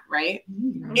a hat, right?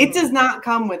 Mm-hmm. It does not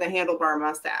come with a handlebar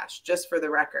mustache, just for the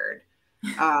record.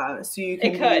 So you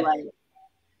can be like,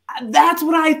 that's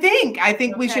what I think. I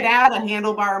think we should add a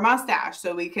handlebar mustache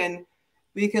so we can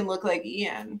look like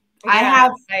Ian. Yeah,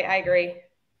 I agree.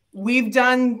 We've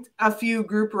done a few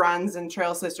group runs in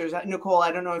Trail Sisters. Nicole,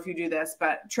 I don't know if you do this,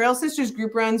 but Trail Sisters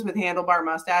group runs with handlebar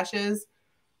mustaches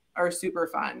are super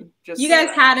fun. You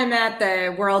guys had him at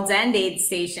the World's End aid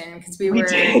station because we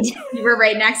were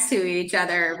right next to each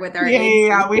other with our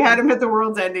yeah. We had him at the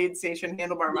World's End aid station,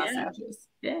 handlebar mustaches.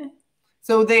 Yeah.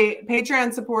 So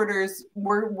Patreon supporters,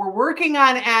 we're working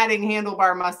on adding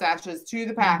handlebar mustaches to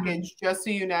the package, just so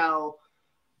you know.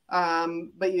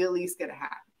 But you at least get a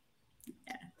hat.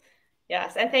 Yeah.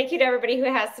 Yes, and thank you to everybody who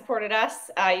has supported us.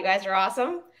 You guys are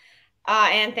awesome.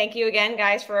 And thank you again,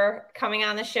 guys, for coming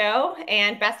on the show.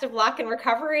 And best of luck in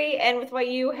recovery and with what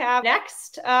you have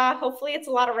next. Hopefully it's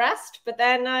a lot of rest, but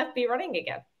then be running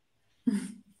again.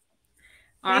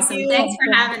 Awesome. Thanks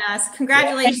for having us.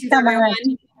 Congratulations, everyone.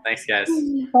 Thanks, guys.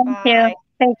 Thank you.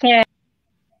 Take care.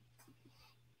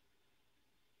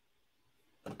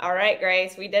 All right,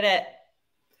 Grayce, we did it.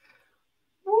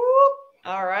 Whoop.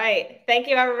 All right. Thank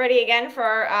you, everybody, again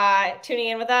for tuning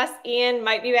in with us. Ian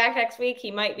might be back next week.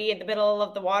 He might be in the middle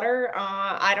of the water.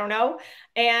 I don't know.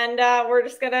 And we're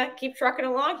just going to keep trucking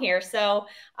along here. So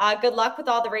good luck with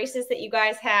all the races that you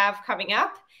guys have coming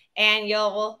up. And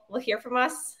we'll hear from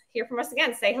us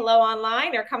again. Say hello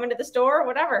online or come into the store or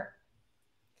whatever.